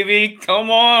Show, baby.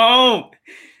 Come on.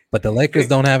 But the Lakers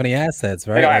don't have any assets,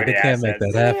 right? They can't make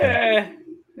that happen.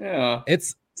 Yeah.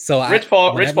 It's so Rich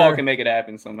Paul can make it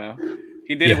happen somehow.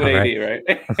 He did it with AD, right?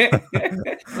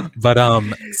 But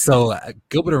so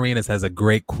Gilbert Arenas has a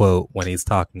great quote when he's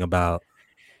talking about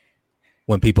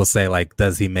when people say like,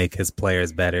 does he make his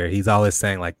players better? He's always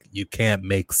saying like, you can't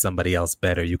make somebody else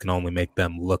better. You can only make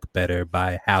them look better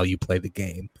by how you play the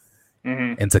game.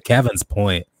 Mm-hmm. And to Kevin's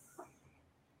point,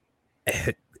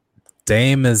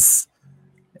 Dame it's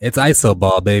iso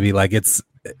ball, baby. Like it's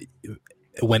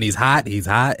when he's hot,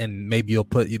 and maybe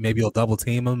you'll double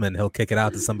team him and he'll kick it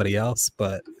out to somebody else.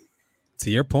 But to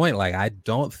your point, like I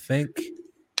don't think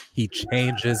he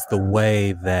changes the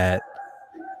way that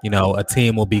a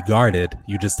team will be guarded.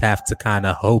 You just have to kind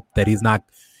of hope that he's not.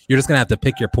 You're just gonna have to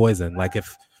pick your poison. Like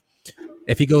if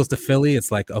he goes to Philly,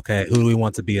 it's like, okay, who do we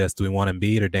want to beat us? Do we want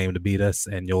Embiid or Dame to beat us?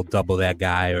 And you'll double that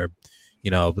guy, or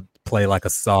play like a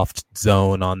soft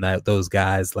zone on those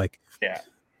guys. Like, yeah,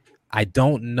 I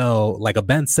don't know. Like a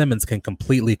Ben Simmons can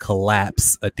completely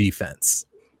collapse a defense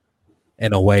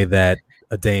in a way that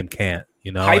a Dame can't.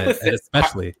 And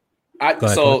especially.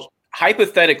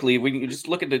 Hypothetically, we can just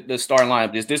look at the starting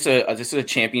lineup. This is a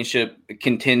championship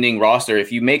contending roster.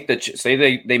 If you make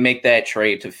they make that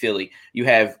trade to Philly, you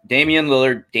have Damian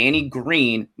Lillard, Danny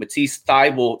Green, Matisse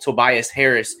Thybulle, Tobias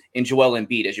Harris, and Joel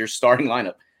Embiid as your starting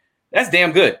lineup. That's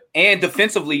damn good. And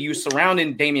defensively, you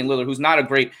surrounding Damian Lillard, who's not a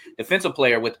great defensive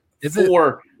player, with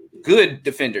four good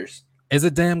defenders. Is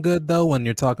it damn good though when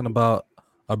you're talking about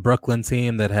a Brooklyn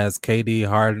team that has KD,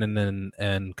 Harden,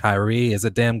 and Kyrie? Is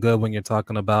it damn good when you're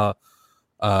talking about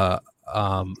a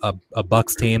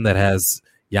Bucks team that has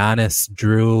Giannis,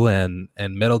 Drew, and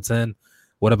Middleton?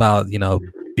 What about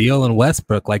Beal and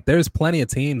Westbrook? Like, there's plenty of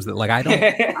teams that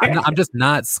I'm just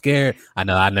not scared. I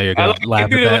know you're gonna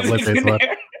laugh at that. Wizards one.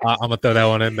 I'm gonna throw that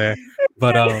one in there,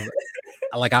 but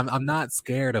I'm not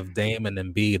scared of Dame and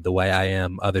Embiid the way I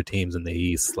am other teams in the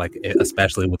East. Like,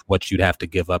 especially with what you'd have to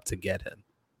give up to get him.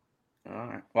 All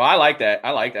right. Well, I like that. I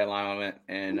like that alignment,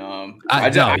 and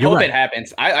I hope it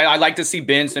happens. I like to see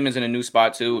Ben Simmons in a new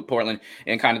spot too with Portland,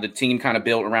 and kind of the team kind of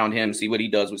built around him. See what he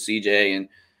does with CJ,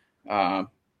 and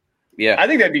yeah, I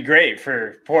think that'd be great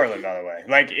for Portland. By the way,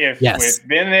 like if with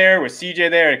Ben there, with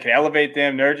CJ there, it could elevate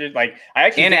them. Nurkic, like I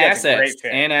actually think that's a great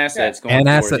pick. And assets,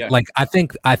 yeah. Like I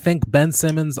think Ben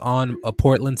Simmons on a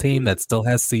Portland team that still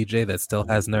has CJ, that still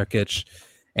has Nurkic,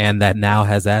 and that now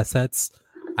has assets.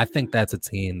 I think that's a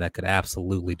team that could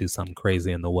absolutely do something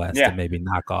crazy in the West and maybe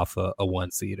knock off a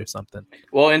 1 seed or something.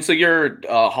 Well, and so your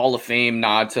Hall of Fame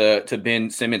nod to Ben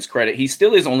Simmons' credit, he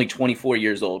still is only 24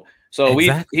 years old. So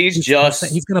exactly. he's going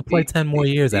to play 10 more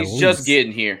years at least. He's just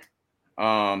getting here.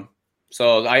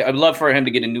 So I'd love for him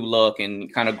to get a new look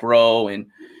and kind of grow. And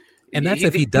that's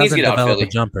if he doesn't develop a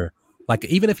jumper. Like,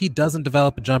 even if he doesn't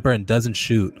develop a jumper and doesn't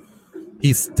shoot,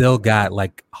 he's still got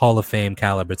like Hall of Fame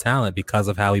caliber talent because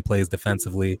of how he plays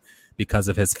defensively, because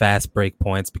of his fast break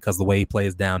points, because of the way he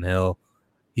plays downhill.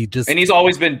 And he's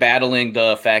always been battling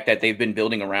the fact that they've been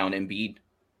building around Embiid.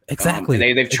 Exactly.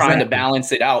 They've tried to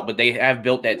balance it out, but they have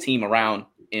built that team around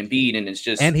Embiid, and it's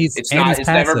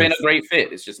never been a great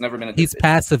fit. It's just never been a good fit.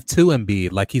 Passive to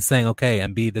Embiid. Like, he's saying, okay,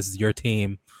 Embiid, this is your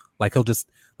team. Like, he'll just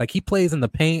he plays in the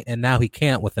paint, and now he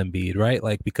can't with Embiid, right?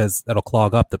 Like, because that'll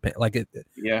clog up the paint. Like,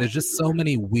 there's just so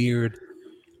many weird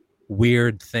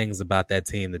things about that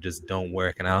team that just don't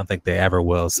work, and I don't think they ever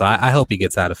will. So I hope he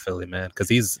gets out of Philly, man, because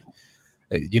he's,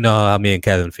 how me and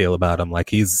Kevin feel about him. Like,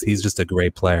 he's just a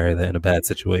great player in a bad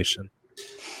situation.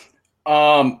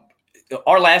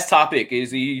 Our last topic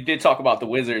is, you did talk about the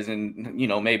Wizards, and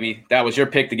maybe that was your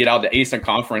pick to get out of the Eastern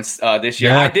Conference this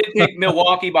year. Yeah. I did pick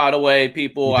Milwaukee, by the way,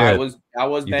 people. I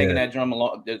was banging that drum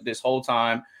along this whole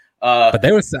time. But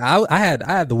I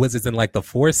had the Wizards in like the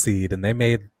 4th seed, and they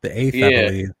made the 8th, I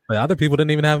believe. But other people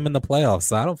didn't even have them in the playoffs,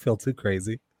 so I don't feel too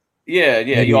crazy. Yeah.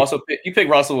 Maybe. You also pick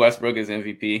Russell Westbrook as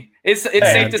MVP. It's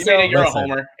safe to say that you're a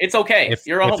homer. It's okay.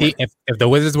 You're a homer. If the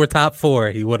Wizards were top 4,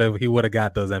 he would have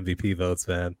got those MVP votes,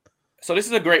 man. So this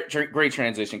is a great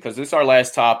transition, because this our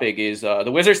last topic is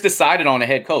the Wizards decided on a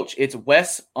head coach. It's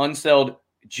Wes Unseld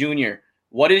Jr.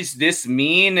 What does this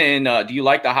mean, and do you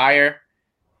like the hire?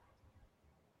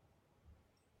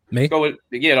 Me? Go with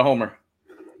the homer.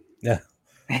 Yeah.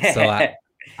 So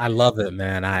I love it,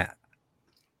 man.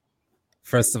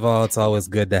 First of all, it's always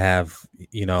good to have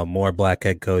more black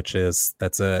head coaches.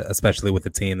 That's especially with a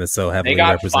team that's so heavily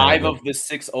represented. They got 5 of the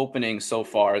 6 openings so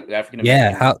far. African American.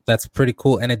 Yeah, that's pretty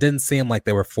cool. And it didn't seem like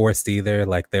they were forced either.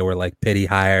 Like, they were like pity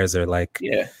hires or like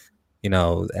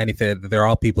anything. They're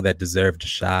all people that deserved a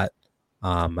shot.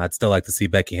 I'd still like to see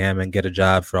Becky Hammon get a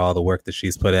job for all the work that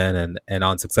she's put in and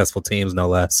on successful teams, no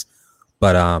less.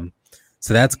 But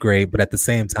so that's great. But at the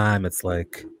same time, it's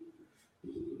like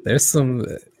there's some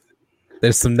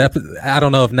I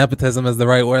don't know if nepotism is the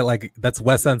right word. Like, that's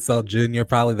Wes Unseld Jr.,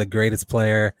 probably the greatest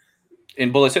player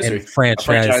in Bullets history. In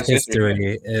franchise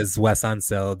history is Wes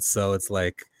Unseld. So it's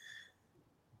like,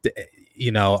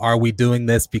 are we doing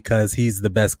this because he's the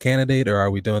best candidate, or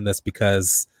are we doing this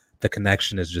because the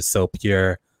connection is just so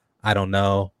pure? I don't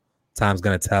know. Time's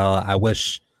gonna tell. I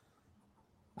wish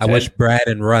Brad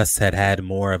and Russ had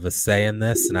more of a say in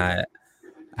this, and I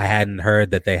hadn't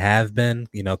heard that they have been,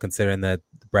 considering that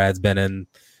Brad's been in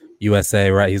USA,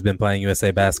 right? He's been playing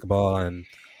USA basketball, and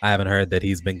I haven't heard that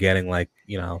he's been getting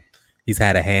he's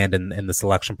had a hand in the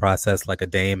selection process like a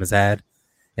Dame has had.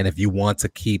 And if you want to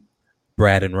keep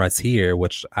Brad and Russ here,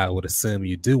 which I would assume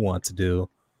you do want to do,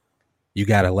 you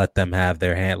got to let them have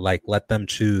their hand, let them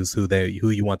choose who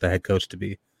you want the head coach to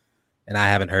be. And I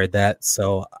haven't heard that.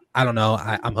 So I don't know.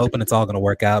 I'm hoping it's all going to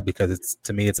work out, because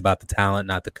to me, it's about the talent,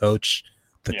 not the coach.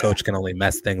 The coach can only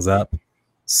mess things up.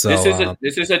 So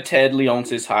this is a Ted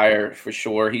Leonsis hire for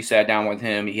sure. He sat down with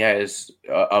him. He has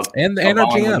and our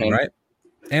GM, right?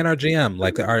 And our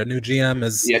GM, our new GM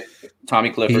is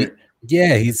Tommy Clifford.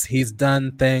 He's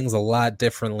done things a lot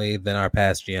differently than our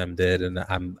past GM did, and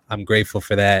I'm grateful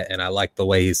for that. And I like the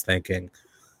way he's thinking.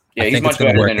 Yeah, he's much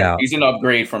better he's an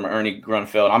upgrade from Ernie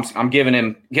Grunfeld. I'm giving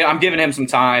him some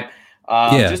time.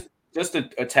 Just to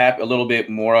tap a little bit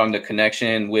more on the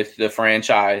connection with the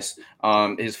franchise.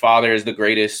 His father is the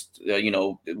greatest,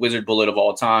 Wizard Bullet of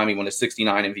all time. He won a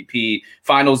 69 MVP,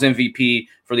 Finals MVP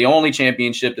for the only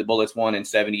championship that Bullets won in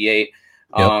 78.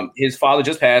 Yep. His father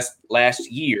just passed last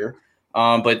year,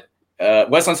 but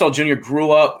Wes Unseld Jr.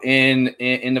 grew up in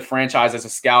the franchise as a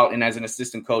scout and as an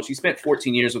assistant coach. He spent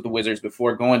 14 years with the Wizards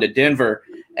before going to Denver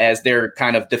as their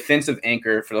kind of defensive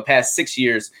anchor for the past 6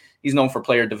 years. He's known for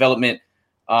player development.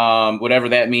 Whatever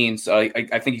that means. I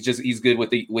think he's good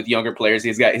with younger players.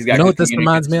 He's got. You know what this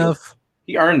reminds me of?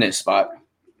 He earned this spot.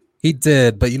 He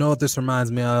did, but you know what this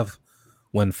reminds me of?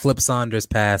 When Flip Saunders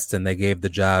passed and they gave the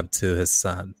job to his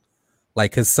son.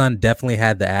 His son definitely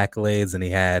had the accolades, and he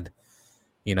had,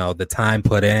 the time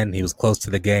put in. He was close to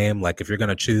the game. If you're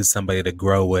gonna choose somebody to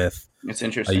grow with, it's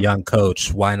interesting. A young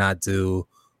coach, why not do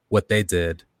what they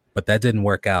did? But that didn't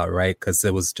work out, right? Because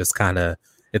it was just kind of.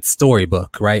 It's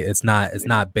storybook, right? It's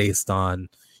not based on,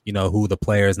 who the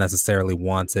players necessarily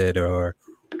wanted or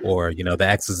the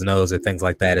X's and O's or things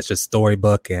like that. It's just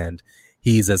storybook, and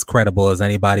he's as credible as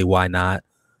anybody. Why not?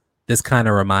 This kind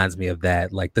of reminds me of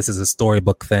that. This is a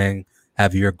storybook thing.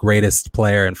 Have your greatest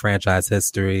player in franchise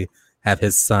history, have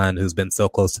his son who's been so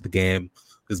close to the game,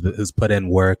 who's put in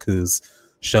work, who's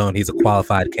shown he's a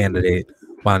qualified candidate.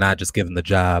 Why not just give him the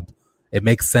job? It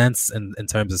makes sense in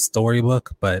terms of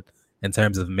storybook, but in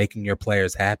terms of making your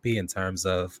players happy, in terms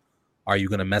of are you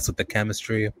going to mess with the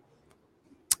chemistry?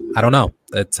 I don't know.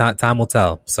 Time will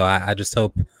tell. So I just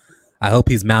hope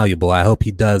he's malleable. I hope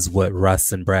he does what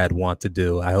Russ and Brad want to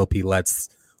do. I hope he lets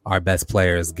our best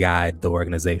players guide the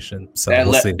organization. So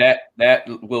we'll see. That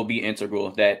will be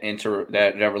integral, that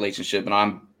relationship. And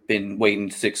I've been waiting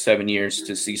 6-7 years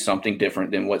to see something different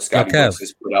than what Scotty Brooks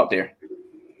has put out there.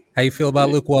 How you feel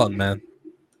about Luke Walton, man?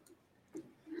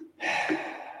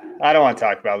 I don't want to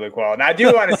talk about Luke Walton. I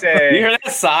do want to say you hear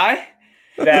that sigh?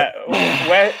 That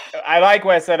I like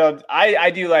Wes Unseld. I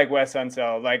do like Wes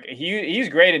Unseld. He's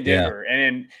great in Denver,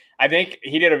 and I think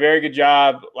he did a very good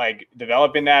job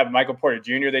developing that. Michael Porter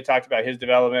Jr. They talked about his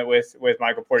development with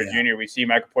Michael Porter Jr. We see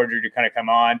Michael Porter Jr. kind of come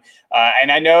on,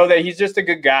 and I know that he's just a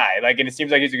good guy. And it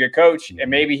seems like he's a good coach,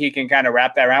 and maybe he can kind of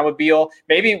wrap that around with Beal.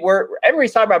 Maybe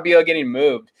everybody's talking about Beal getting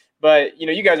moved. But,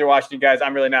 you guys are watching, guys.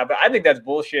 I'm really not. But I think that's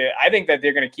bullshit. I think that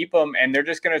they're going to keep him, and they're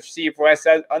just going to see if Wes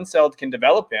Unseld can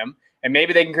develop him. And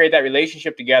maybe they can create that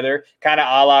relationship together, kind of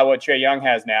a la what Trae Young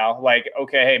has now.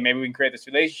 Okay, hey, maybe we can create this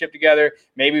relationship together.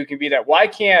 Maybe we can be that. Why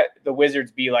can't the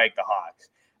Wizards be like the Hawks?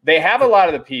 They have a lot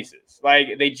of the pieces.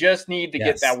 They just need to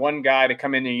get that one guy to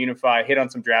come in and unify, hit on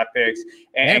some draft picks,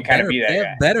 and kind of be that guy. They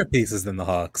have better pieces than the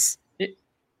Hawks.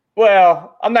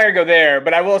 Well, I'm not gonna go there,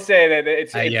 but I will say that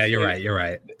it's you're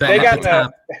right.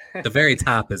 The very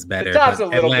top is better. The top's a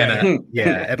little better.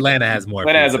 Yeah, Atlanta has more.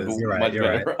 Atlanta pieces. You're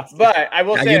right. But I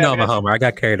will say, I'm a homer. I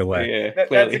got carried away. Yeah,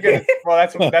 that's a good. Well,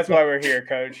 that's why we're here,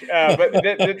 Coach.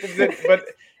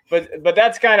 But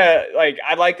that's kind of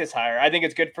I like this hire. I think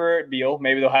it's good for Beal.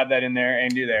 Maybe they'll have that in there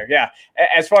and do there. Yeah.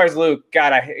 As far as Luke,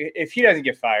 God, if he doesn't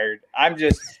get fired, I'm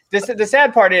just the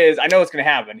sad part is I know what's going to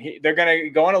happen. They're going to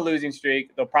go on a losing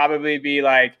streak. They'll probably be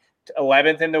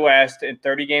 11th in the West in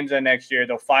 30 games next year.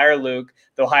 They'll fire Luke.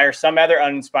 They'll hire some other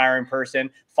uninspiring person.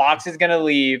 Fox is going to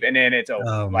leave, and then it's over.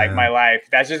 Oh, my life.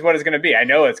 That's just what it's going to be. I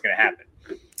know it's going to happen.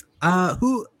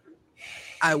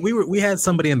 We had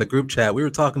somebody in the group chat. We were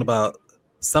talking about.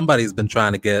 Somebody's been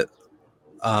trying to get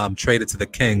traded to the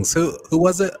Kings. Who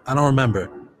was it? I don't remember.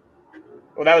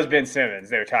 Well, that was Ben Simmons.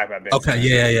 They were talking about Ben Simmons.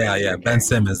 Yeah. Ben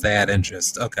Simmons. They had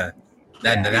interest. Okay.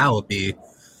 That would be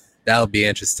That would be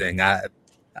interesting. I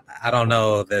don't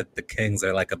know that the Kings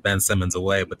are like a Ben Simmons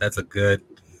away, but that's a good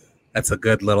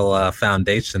little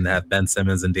foundation to have Ben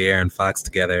Simmons and De'Aaron Fox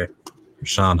together.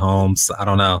 Sean Holmes. I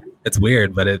don't know. It's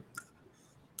weird, but it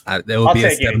would be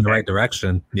a step in the right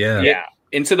direction. Yeah.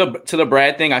 And to the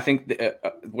Brad thing, I think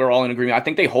we're all in agreement. I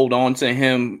think they hold on to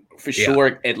him for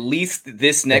sure, at least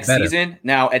this next season.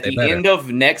 Now, at the end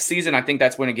of next season, I think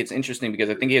that's when it gets interesting because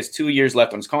I think he has 2 years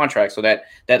left on his contract. So that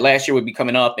last year would be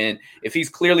coming up. And if he's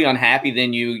clearly unhappy,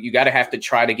 then you got to have to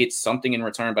try to get something in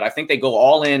return. But I think they go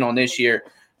all in on this year.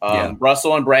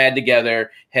 Russell and Brad together,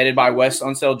 headed by Wes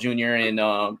Unseld Jr.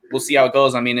 And we'll see how it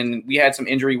goes. I mean, and we had some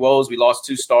injury woes. We lost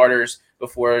 2 starters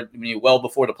before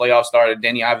the playoffs started.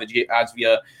 Danny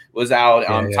Avdija was out.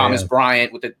 Thomas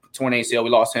Bryant with the torn ACL, we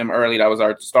lost him early. That was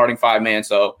our starting 5-man.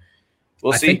 So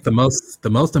we'll see. I think the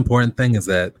most important thing is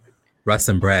that Russ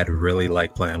and Brad really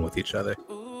like playing with each other,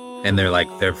 and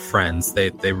they're friends.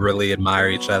 They really admire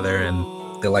each other,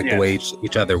 and they like the way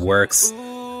each other works.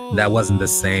 That wasn't the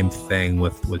same thing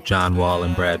with John Wall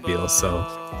and Brad Beal. So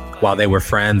while they were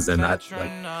friends, and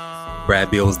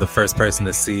Brad Beal was the first person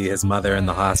to see his mother in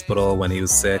the hospital when he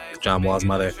was sick, John Wall's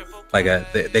mother,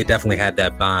 they definitely had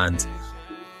that bond.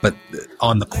 But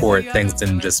on the court, things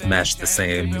didn't just mesh the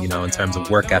same. In terms of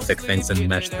work ethic, things didn't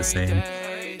mesh the same.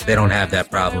 They don't have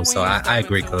that problem. So I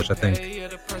agree, Coach. I think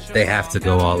they have to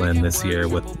go all in this year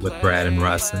with Brad and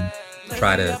Russ and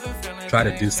try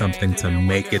to do something to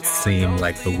make it seem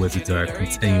like the Wizards are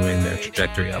continuing their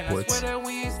trajectory upwards.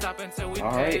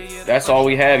 All right. That's all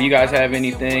we have. You guys have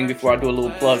anything before I do a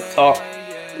little plug talk?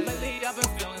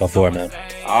 Go for it, man.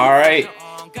 All right.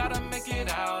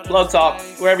 Plug talk,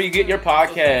 wherever you get your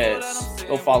podcasts.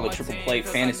 Go follow the Triple Play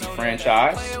Fantasy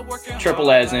franchise.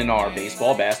 Triple as in our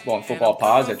baseball, basketball, and football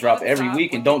pods that drop every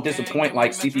week and don't disappoint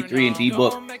like CP3 and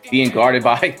D-Book being guarded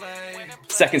by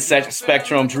Second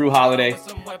Spectrum, Drew Holiday.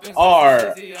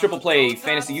 Our Triple Play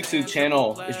Fantasy YouTube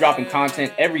channel is dropping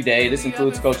content every day. This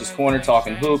includes Coach's Corner,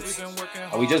 Talking Hoops.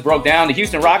 We just broke down the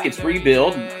Houston Rockets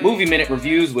rebuild, Movie Minute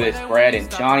reviews with Brad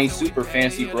and Johnny, Super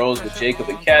Fantasy Bros with Jacob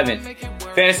and Kevin,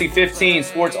 Fantasy 15,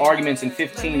 sports arguments in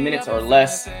 15 minutes or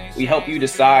less. We help you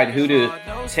decide who to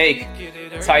take,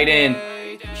 tight end,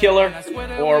 Killer,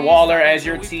 or Waller as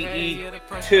your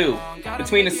TE2.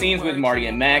 Between the Scenes with Marty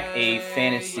and Mac, a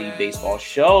fantasy baseball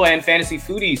show, and Fantasy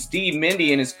Foodie, Steve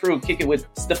Mindy and his crew kick it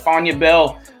with Stefania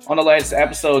Bell on the latest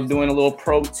episode, doing a little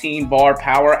protein bar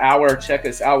power hour. Check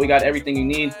us out. We got everything you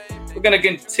need. We're going to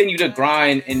continue to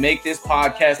grind and make this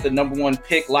podcast the #1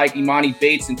 pick like Imani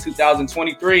Bates in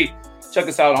 2023. Check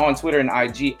us out on Twitter and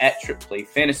IG at Triple Play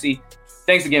Fantasy.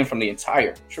 Thanks again from the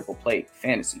entire Triple Play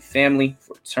Fantasy family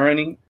for turning